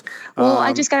hilarious. Well,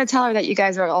 I just got to tell her that you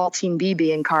guys are all Team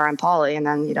BB and Cara and Pauly, and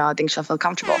then I think she'll feel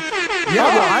comfortable. Yeah,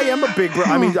 well, I am a Big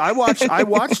Brother. I mean, I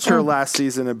watched her last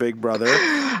season of Big Brother.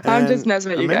 I'm just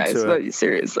messing with you guys, but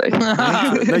seriously.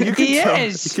 No, you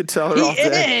can tell her all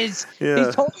day. He is. Yeah.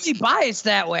 He's totally biased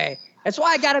that way. That's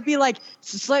why I got to be like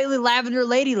slightly lavender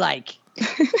ladylike.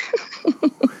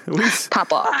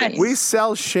 Pop off. We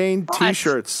sell Shane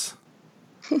T-shirts.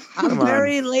 I'm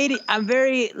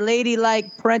very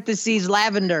ladylike parentheses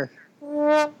lavender.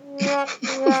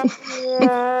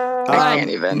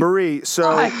 Marie,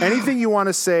 so anything you want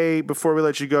to say before we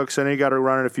let you go, because I know you got to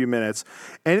run in a few minutes,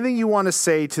 anything you want to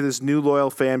say to this new loyal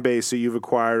fan base that you've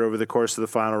acquired over the course of the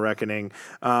Final Reckoning,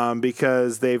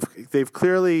 because they've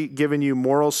clearly given you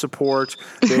moral support.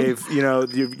 They've your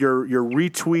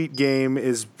retweet game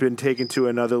has been taken to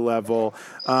another level.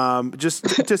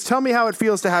 Just tell me how it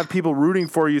feels to have people rooting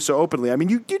for you so openly. I mean,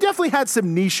 you definitely had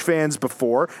some niche fans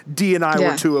before. D and I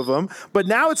were two of them, but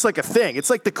now it's like a thing. It's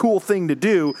like the cool thing to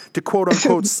do to quote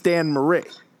unquote Stan Marie.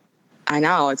 I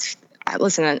know.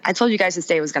 Listen, I told you guys this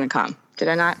day was going to come. Did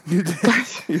I not? You did.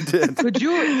 You did. Could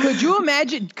you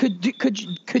imagine?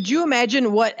 Could you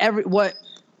imagine what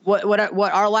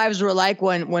our lives were like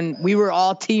when we were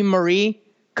all Team Marie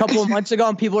a couple of months ago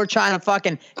and people were trying to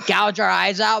fucking gouge our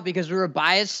eyes out because we were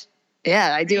biased?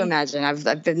 Yeah, I do imagine. I've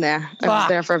been there. I was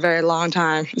there for a very long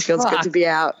time. It feels good to be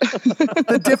out.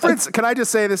 The difference, can I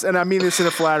just say this, and I mean this in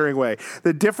a flattering way,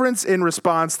 the difference in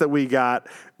response that we got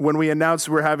when we announced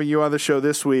we're having you on the show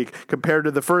this week compared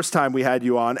to the first time we had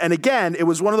you on. And again, it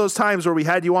was one of those times where we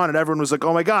had you on and everyone was like,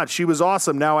 oh my God, she was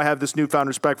awesome. Now I have this newfound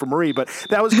respect for Marie. But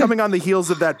that was coming on the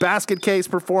heels of that basket case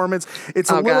performance.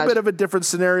 It's a little bit of a different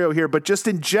scenario here, but just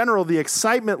in general, the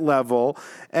excitement level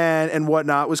and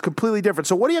whatnot was completely different.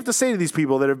 So what do you have to say to these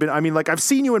people that have been, I mean, like I've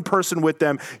seen you in person with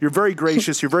them. You're very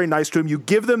gracious. You're very nice to them. You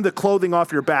give them the clothing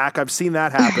off your back. I've seen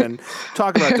that happen.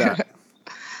 Talk about that.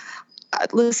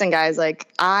 Listen, guys,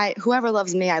 whoever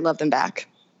loves me, I love them back.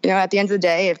 At the end of the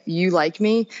day, if you like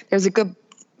me, there's a good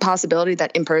possibility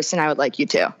that in person I would like you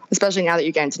too, especially now that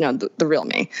you're getting to know the real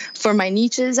me. For my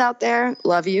niches out there,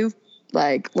 love you.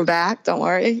 We're back. Don't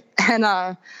worry. And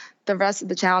the rest of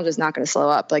the challenge is not going to slow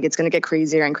up. It's going to get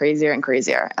crazier and crazier and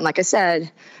crazier. And like I said,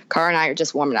 Cara and I are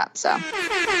just warming up. So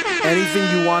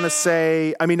anything you want to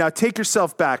say? I mean, now take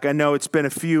yourself back. I know it's been a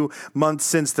few months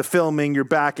since the filming. You're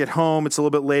back at home. It's a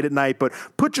little bit late at night, but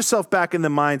put yourself back in the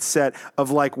mindset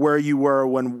of where you were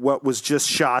when what was just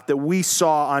shot that we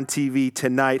saw on TV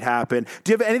tonight happen.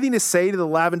 Do you have anything to say to the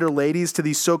Lavender Ladies, to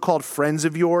these so-called friends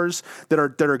of yours that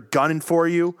are gunning for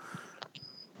you?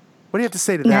 What do you have to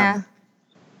say to them?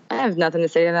 I have nothing to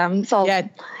say to them.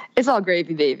 It's all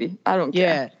gravy, baby. I don't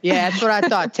care. Yeah, that's what I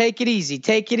thought. Take it easy.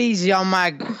 Take it easy on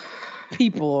my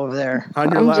people over there. On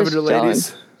your Lavender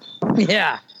Ladies.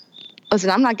 Yeah. Listen,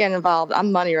 I'm not getting involved.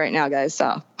 I'm money right now, guys.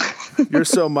 So you're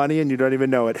so money and you don't even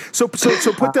know it. So put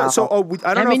that. So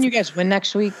I don't know. I mean, you guys win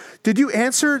next week. Did you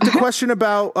answer the question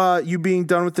about you being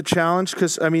done with the challenge?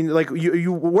 Because I mean,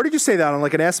 you where did you say that on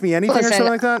an Ask Me Anything or something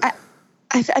like that?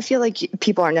 I feel like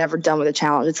people are never done with a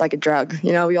challenge. It's like a drug.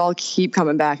 We all keep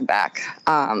coming back and back.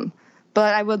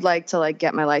 But I would like to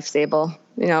get my life stable,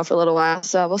 for a little while.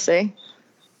 So we'll see.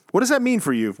 What does that mean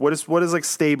for you? What does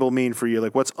stable mean for you?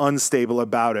 What's unstable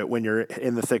about it when you're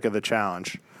in the thick of the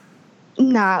challenge?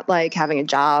 Not having a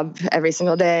job every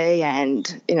single day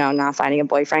and, not finding a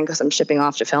boyfriend because I'm shipping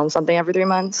off to film something every 3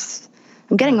 months.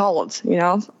 I'm getting old,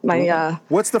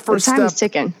 What's the first time step? is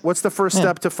ticking. What's the first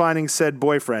step to finding said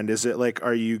boyfriend? Is it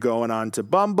are you going on to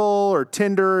Bumble or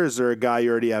Tinder? Is there a guy you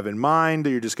already have in mind that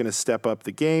you're just going to step up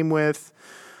the game with?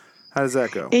 How does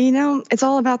that go? It's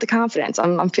all about the confidence.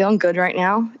 I'm feeling good right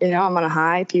now. I'm on a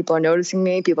high. People are noticing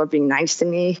me. People are being nice to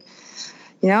me.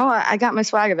 I got my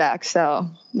swagger back,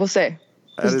 so we'll see.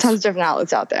 There's tons of different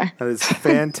outlets out there. That is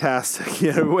fantastic.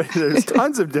 There's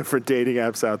tons of different dating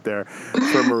apps out there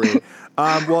for Marie.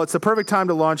 Well, it's the perfect time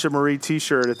to launch a Marie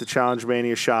T-shirt at the Challenge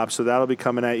Mania shop, so that'll be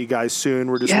coming at you guys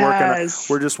soon. We're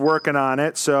just working on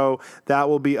it, so that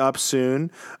will be up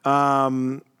soon.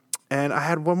 And I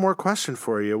had one more question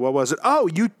for you. What was it? Oh,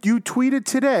 you tweeted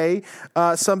today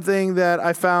something that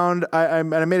I found. I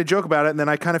made a joke about it, and then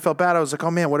I kind of felt bad. I was like,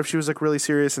 oh man, what if she was like really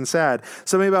serious and sad?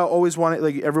 Something about always wanting,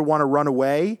 like, ever want to run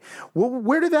away.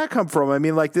 Where did that come from? I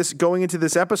mean, like this going into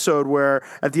this episode, where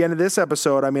at the end of this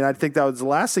episode, I mean, I think that was the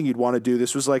last thing you'd want to do.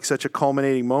 This was like such a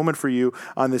culminating moment for you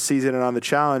on the season and on the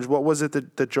challenge. What was it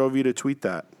that drove you to tweet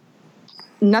that?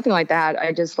 Nothing like that.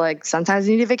 I just like sometimes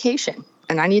need a vacation,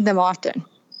 and I need them often.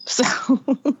 So,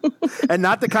 and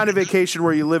not the kind of vacation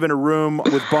where you live in a room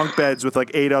with bunk beds with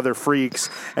like 8 other freaks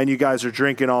and you guys are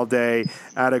drinking all day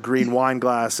out of green wine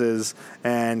glasses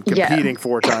and competing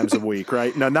 4 times a week,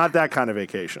 right? No, not that kind of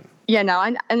vacation. Yeah, no.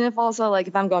 And if also like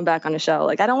if I'm going back on a show,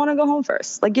 like I don't want to go home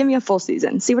first. Like give me a full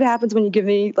season. See what happens when you give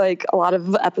me like a lot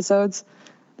of episodes.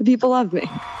 The people love me.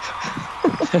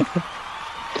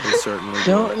 Certainly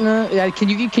don't know. Yeah, can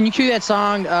you cue that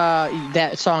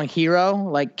song Hero?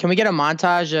 Like, can we get a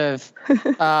montage of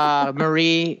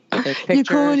Marie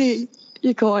pictures?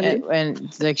 You're corny.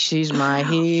 And like she's my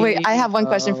hero. Wait, I have one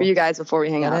question for you guys before we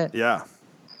hang up. Yeah.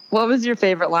 What was your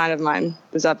favorite line of mine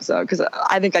this episode? Because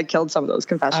I think I killed some of those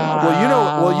confessionals.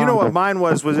 Well, you know what mine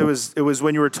was it was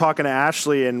when you were talking to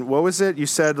Ashley, and what was it? You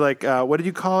said like what did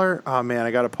you call her? Oh man,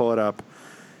 I got to pull it up.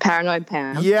 Paranoid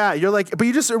Pam. Yeah, you're like, but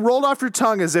you just rolled off your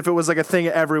tongue as if it was like a thing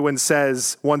everyone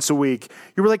says once a week.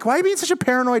 You were like, why are you being such a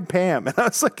paranoid Pam? And I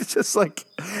was like, it's just like,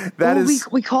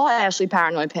 we call Ashley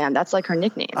Paranoid Pam. That's like her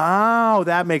nickname. Oh,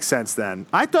 that makes sense then.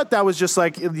 I thought that was just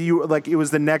like it was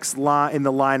the next line in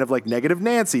the line of like Negative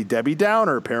Nancy, Debbie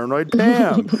Downer, Paranoid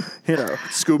Pam,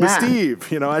 Scuba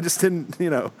Steve. I just didn't,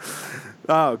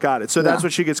 Oh, got it. So that's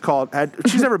what she gets called.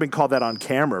 She's never been called that on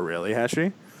camera, really, has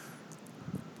she?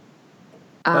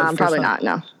 Probably not.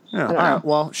 No. Yeah. All right.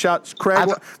 Well, shout Craig.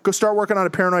 Go start working on a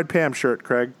Paranoid Pam shirt,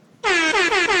 Craig.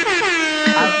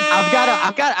 I've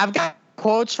got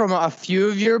quotes from a few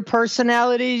of your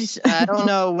personalities. I don't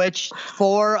know which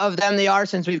 4 of them they are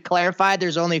since we've clarified.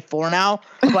 There's only 4 now,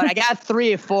 but I got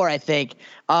 3 or 4, I think.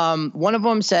 One of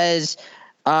them says,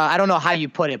 I don't know how you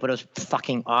put it, but it was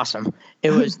fucking awesome. It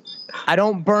was, I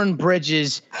don't burn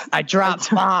bridges, I drop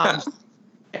bombs,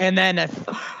 and then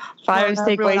fires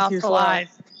take way too slow.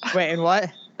 Wait, and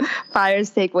what? Fires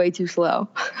take way too slow.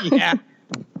 Yeah.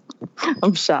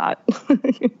 I'm shot.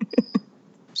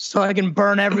 So I can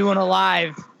burn everyone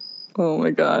alive. Oh my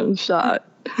God, I'm shot.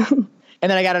 And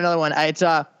then I got another one. It's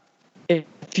that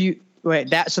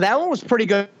one was pretty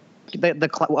good.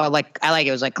 I like it.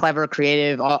 It was like clever,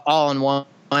 creative, all in one.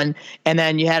 And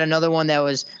then you had another one that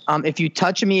was, if you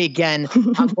touch me again,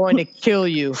 I'm going to kill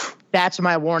you. That's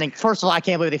my warning. First of all, I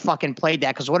can't believe they fucking played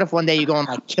that. Because what if one day you go and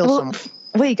like kill someone?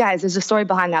 Wait, guys, there's a story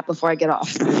behind that before I get off.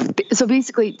 So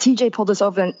basically, TJ pulled us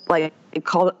over and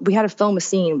we had to film a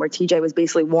scene where TJ was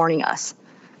basically warning us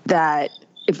that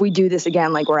if we do this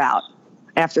again, like we're out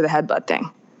after the headbutt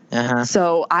thing. Uh-huh.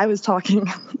 So I was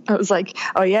talking, I was like,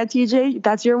 oh yeah, TJ,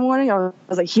 that's your warning? I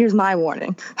was like, here's my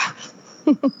warning.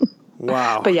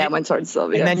 Wow. But yeah, I went towards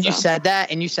Sylvia. And then you said that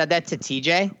to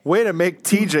TJ? Way to make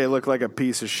TJ look like a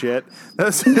piece of shit.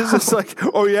 It's just like,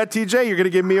 oh yeah, TJ, you're going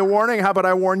to give me a warning? How about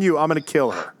I warn you? I'm going to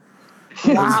kill her.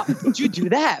 Wow. Did you do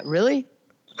that? Really?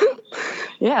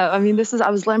 Yeah, I mean, I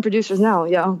was letting producers know,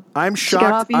 yo. I'm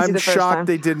shocked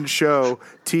they didn't show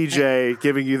TJ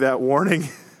giving you that warning.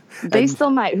 They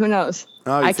still might. Who knows?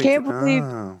 Oh, I can't believe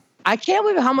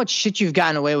how much shit you've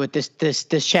gotten away with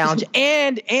this challenge,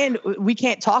 and we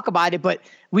can't talk about it, but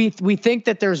we think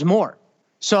that there's more.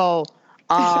 So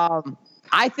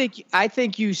I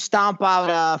think you stomp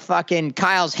out fucking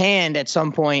Kyle's hand at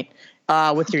some point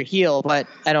with your heel, but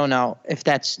I don't know if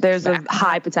there's a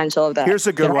high potential of that. Here's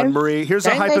a good one, Marie. Here's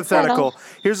a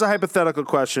hypothetical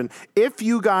question. If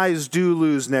you guys do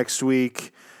lose next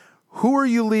week, who are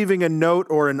you leaving a note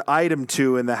or an item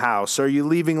to in the house? Are you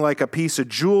leaving like a piece of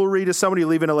jewelry to somebody? Are you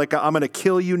leaving I'm going to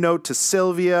kill you note to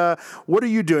Sylvia? What are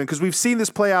you doing? Because we've seen this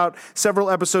play out several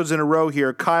episodes in a row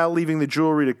here. Kyle leaving the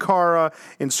jewelry to Cara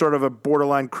in sort of a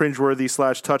borderline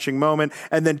cringeworthy / touching moment.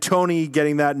 And then Tony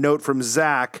getting that note from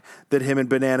Zach that him and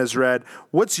Bananas read.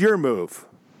 What's your move?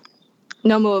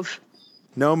 No move.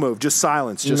 No move. Just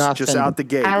silence. Just out the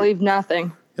gate. I leave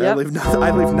nothing. I leave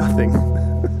nothing.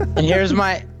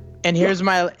 And here's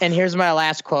my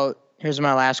last quote. Here's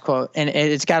my last quote, and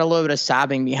it's got a little bit of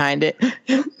sobbing behind it.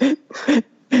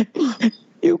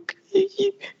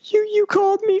 You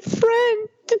called me friend.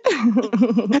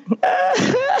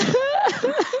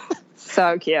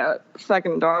 So cute,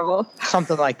 fucking adorable.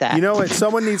 Something like that. You know what?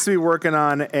 Someone needs to be working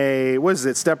on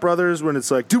Step Brothers, when it's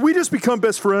like, did we just become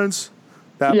best friends?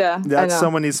 That's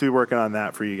someone needs to be working on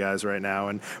that for you guys right now,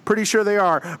 and pretty sure they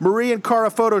are. Marie and Cara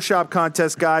Photoshop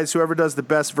contest, guys. Whoever does the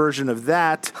best version of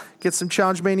that gets some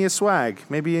Challenge Mania swag,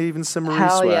 maybe even some Marie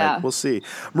swag. Yeah. We'll see.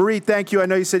 Marie, thank you. I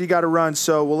know you said you got to run,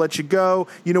 so we'll let you go.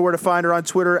 You know where to find her on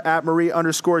Twitter at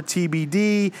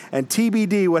Marie_TBD, and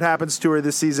TBD what happens to her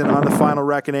this season on The Final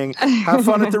Reckoning. Have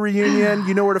fun at the reunion.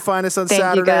 You know where to find us on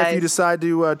Saturday if you decide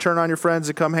to turn on your friends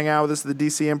and come hang out with us at the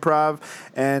DC Improv.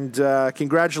 And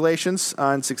congratulations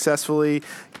on successfully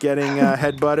getting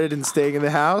headbutted and staying in the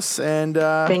house. And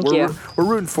we're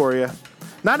rooting for you.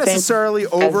 Not necessarily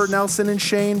over Nelson and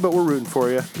Shane, but we're rooting for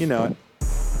you. You know it.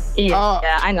 Yeah,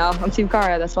 I know. I'm Team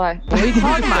Cara. That's why. What are you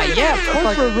talking about?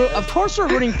 Yeah, of course we're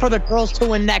rooting for the girls to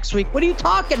win next week. What are you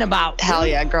talking about? Hell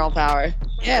yeah, girl power.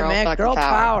 Yeah, girl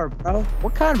power, bro.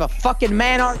 What kind of a fucking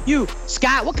man are you,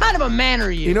 Scott? What kind of a man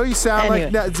are you? You know, you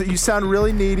sound you sound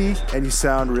really needy and you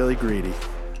sound really greedy.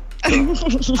 And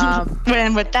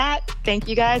with that, thank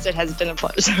you guys. It has been a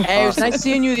pleasure. Hey, it was nice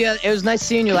seeing you. It was nice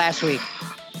seeing you last week.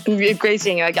 Great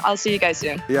seeing you. I'll see you guys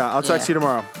soon. Yeah, I'll talk to you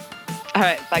tomorrow. All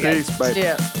right, bye guys. Peace, bye. See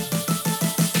ya.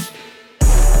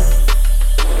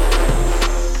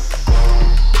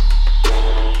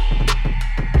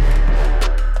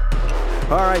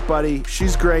 All right, buddy.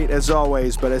 She's great as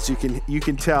always, but as you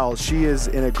can tell, she is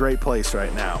in a great place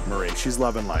right now, Marie. She's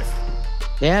loving life.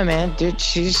 Yeah, man, dude.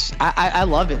 I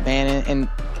love it, man, and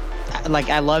like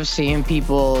I love seeing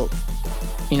people,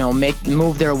 you know,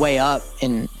 move their way up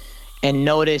and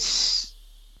notice,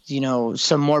 you know,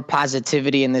 some more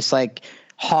positivity in this like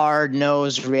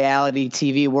hard-nosed reality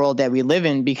TV world that we live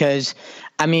in. Because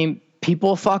I mean,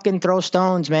 people fucking throw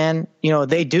stones, man. You know,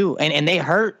 they do, and they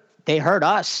hurt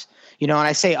us. You know, and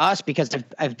I say us because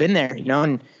I've been there, you know,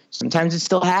 and sometimes it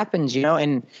still happens, you know,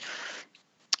 and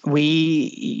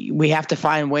we have to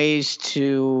find ways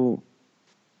to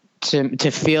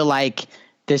feel like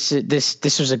this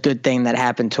was a good thing that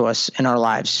happened to us in our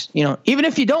lives, you know, even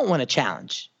if you don't win a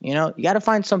challenge, you know, you got to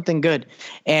find something good.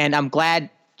 And I'm glad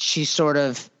Marie sort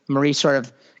of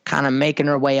kind of making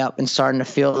her way up and starting to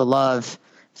feel the love,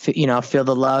 feel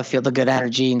the good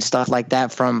energy and stuff like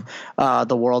that from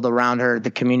the world around her,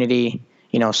 the community,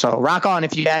 you know. So rock on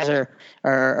if you guys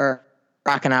are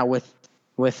rocking out with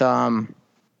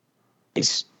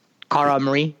Cara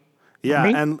Marie. Yeah,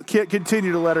 and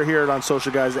continue to let her hear it on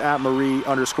social, guys, at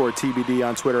Marie_TBD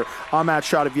on Twitter. I'm at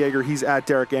Shot of Jaeger. He's at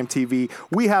Derek MTV.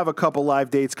 We have a couple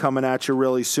live dates coming at you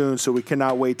really soon, so we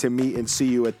cannot wait to meet and see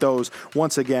you at those.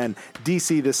 Once again,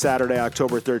 DC this Saturday,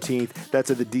 October 13th. That's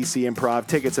at the DC Improv.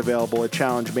 Tickets available at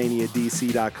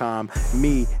challengemaniadc.com.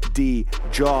 Me, D,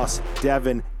 Joss,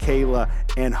 Devin, Kayla,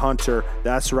 and Hunter.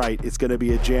 That's right. It's going to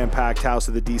be a jam-packed house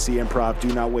at the DC Improv.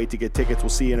 Do not wait to get tickets. We'll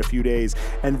see you in a few days.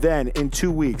 And then in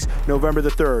 2 weeks, November the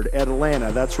 3rd,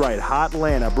 Atlanta. That's right, hot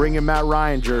Atlanta. Bring your Matt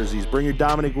Ryan jerseys. Bring your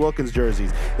Dominic Wilkins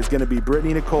jerseys. It's going to be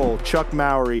Brittany Nicole, Chuck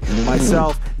Mowry,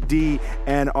 myself, D,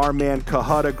 and our man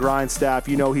Kahutta Grindstaff.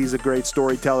 You know he's a great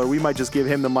storyteller. We might just give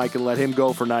him the mic and let him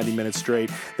go for 90 minutes straight.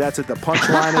 That's at the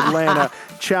Punchline Atlanta.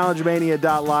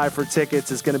 ChallengeMania.live for tickets.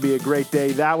 It's going to be a great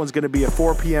day. That one's going to be a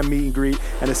 4 p.m. meet and greet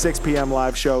and a 6 p.m.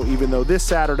 live show, even though this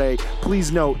Saturday,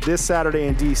 please note, this Saturday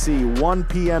in D.C., 1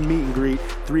 p.m. meet and greet,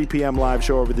 3 p.m. live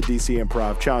show over the DC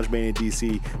Improv.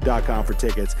 ChallengeManiaDC.com for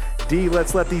tickets. D,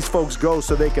 let's let these folks go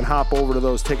so they can hop over to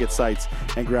those ticket sites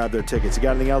and grab their tickets. You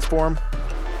got anything else for them?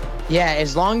 Yeah,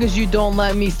 as long as you don't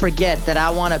let me forget that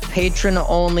I want a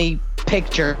patron-only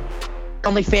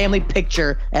family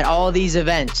picture at all these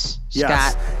events.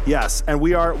 Yes, Scott. yes, and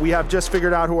we have just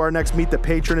figured out who our next Meet the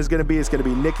Patron is going to be. It's going to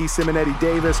be Nikki Simonetti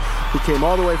Davis, who came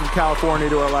all the way from California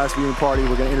to our last viewing party.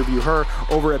 We're going to interview her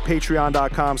over at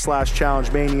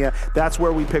patreon.com/ChallengeMania. That's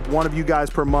where we pick one of you guys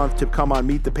per month to come on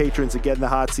Meet the Patrons and get in the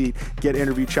hot seat, get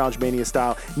interviewed Challenge Mania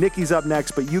style. Nikki's up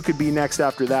next, but you could be next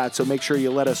after that, so make sure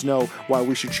you let us know why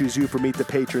we should choose you for Meet the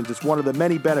Patrons. It's one of the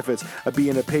many benefits of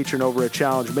being a patron over at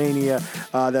Challenge Mania.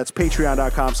 That's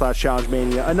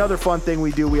patreon.com/ChallengeMania. Another fun thing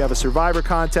we do, we have a Survivor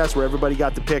contest where everybody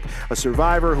got to pick a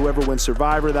Survivor. Whoever wins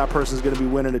Survivor, that person's going to be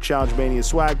winning a Challenge Mania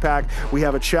swag pack. We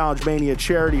have a Challenge Mania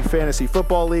charity fantasy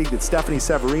football league that Stephanie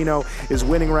Severino is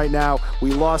winning right now.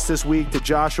 We lost this week to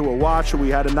Joshua Watch, who we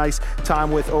had a nice time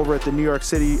with over at the New York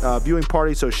City viewing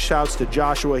party, so shouts to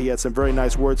Joshua. He had some very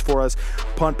nice words for us.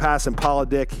 Punt, Pass, and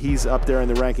Poladick, he's up there in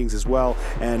the rankings as well,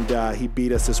 and he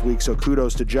beat us this week, so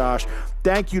kudos to Josh.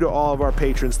 Thank you to all of our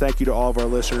patrons. Thank you to all of our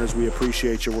listeners. We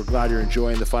appreciate you. We're glad you're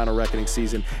enjoying the Final Reckoning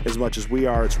season as much as we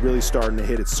are. It's really starting to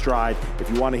hit its stride. If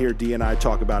you want to hear D and I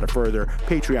talk about it further,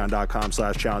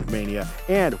 patreon.com/challengemania.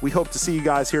 And we hope to see you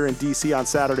guys here in DC on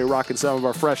Saturday rocking some of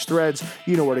our fresh threads.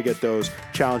 You know where to get those,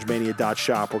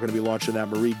 challengemania.shop. We're going to be launching that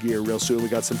Marie gear real soon. We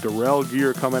got some Darrell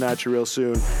gear coming at you real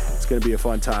soon. It's going to be a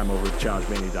fun time over at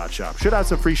challengemania.shop. Should have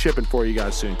some free shipping for you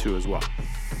guys soon too as well.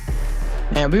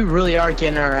 Man, we really are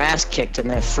getting our ass kicked in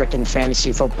that freaking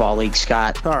fantasy football league,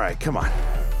 Scott. All right, come on.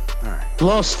 All right.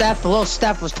 Little Steph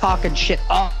was talking shit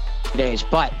all days,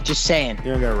 but just saying.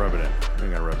 You don't gotta rub it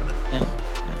in. Yeah.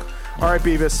 All right,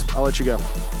 Beavis, I'll let you go. All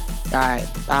right,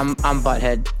 I'm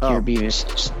Butthead here, Beavis.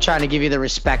 Just trying to give you the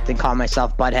respect and call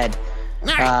myself Butthead. All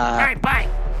right, bye.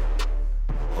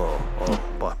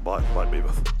 Butt,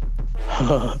 Beavis.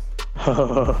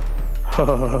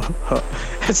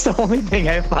 That's the only thing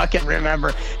I fucking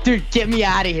remember. Dude, get me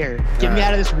out of here. Get me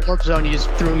out of this warp zone you just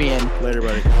threw me in. Later,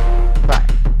 buddy. Bye.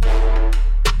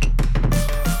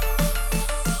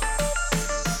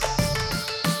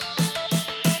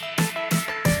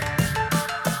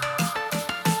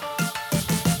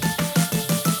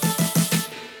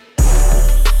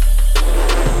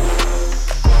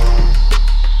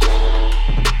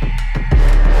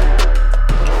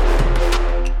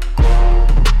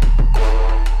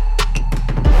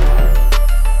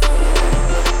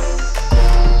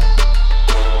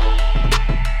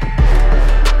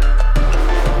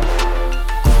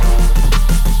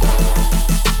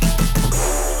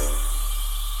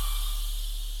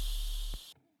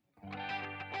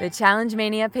 The Challenge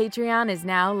Mania Patreon is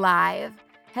now live.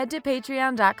 Head to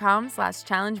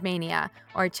patreon.com/challengemania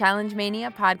or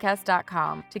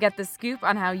challengemaniapodcast.com to get the scoop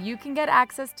on how you can get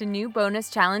access to new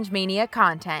bonus Challenge Mania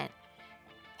content.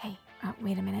 Hey,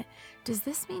 wait a minute. Does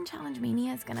this mean Challenge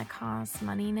Mania is going to cost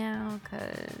money now?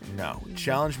 No,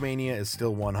 Challenge Mania is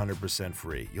still 100%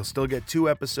 free. You'll still get 2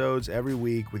 episodes every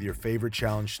week with your favorite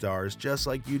challenge stars, just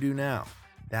like you do now.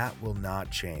 That will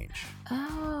not change.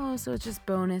 Oh, so it's just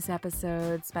bonus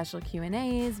episodes, special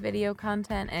Q&As, video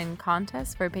content, and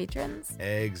contests for patrons?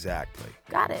 Exactly.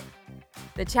 Got it.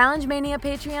 The Challenge Mania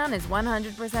Patreon is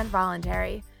 100%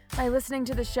 voluntary. By listening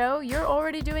to the show, you're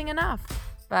already doing enough.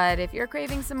 But if you're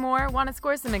craving some more, want to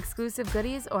score some exclusive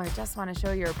goodies, or just want to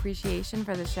show your appreciation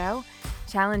for the show,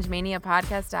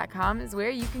 challengemaniapodcast.com is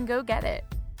where you can go get it.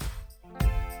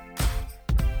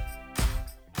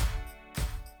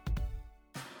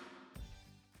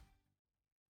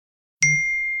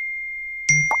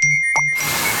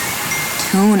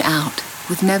 Tune out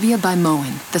with Nebia by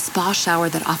Moen, the spa shower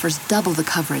that offers double the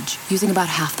coverage using about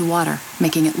half the water,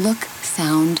 making it look,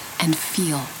 sound, and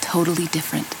feel totally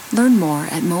different. Learn more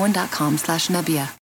at moen.com/Nebia.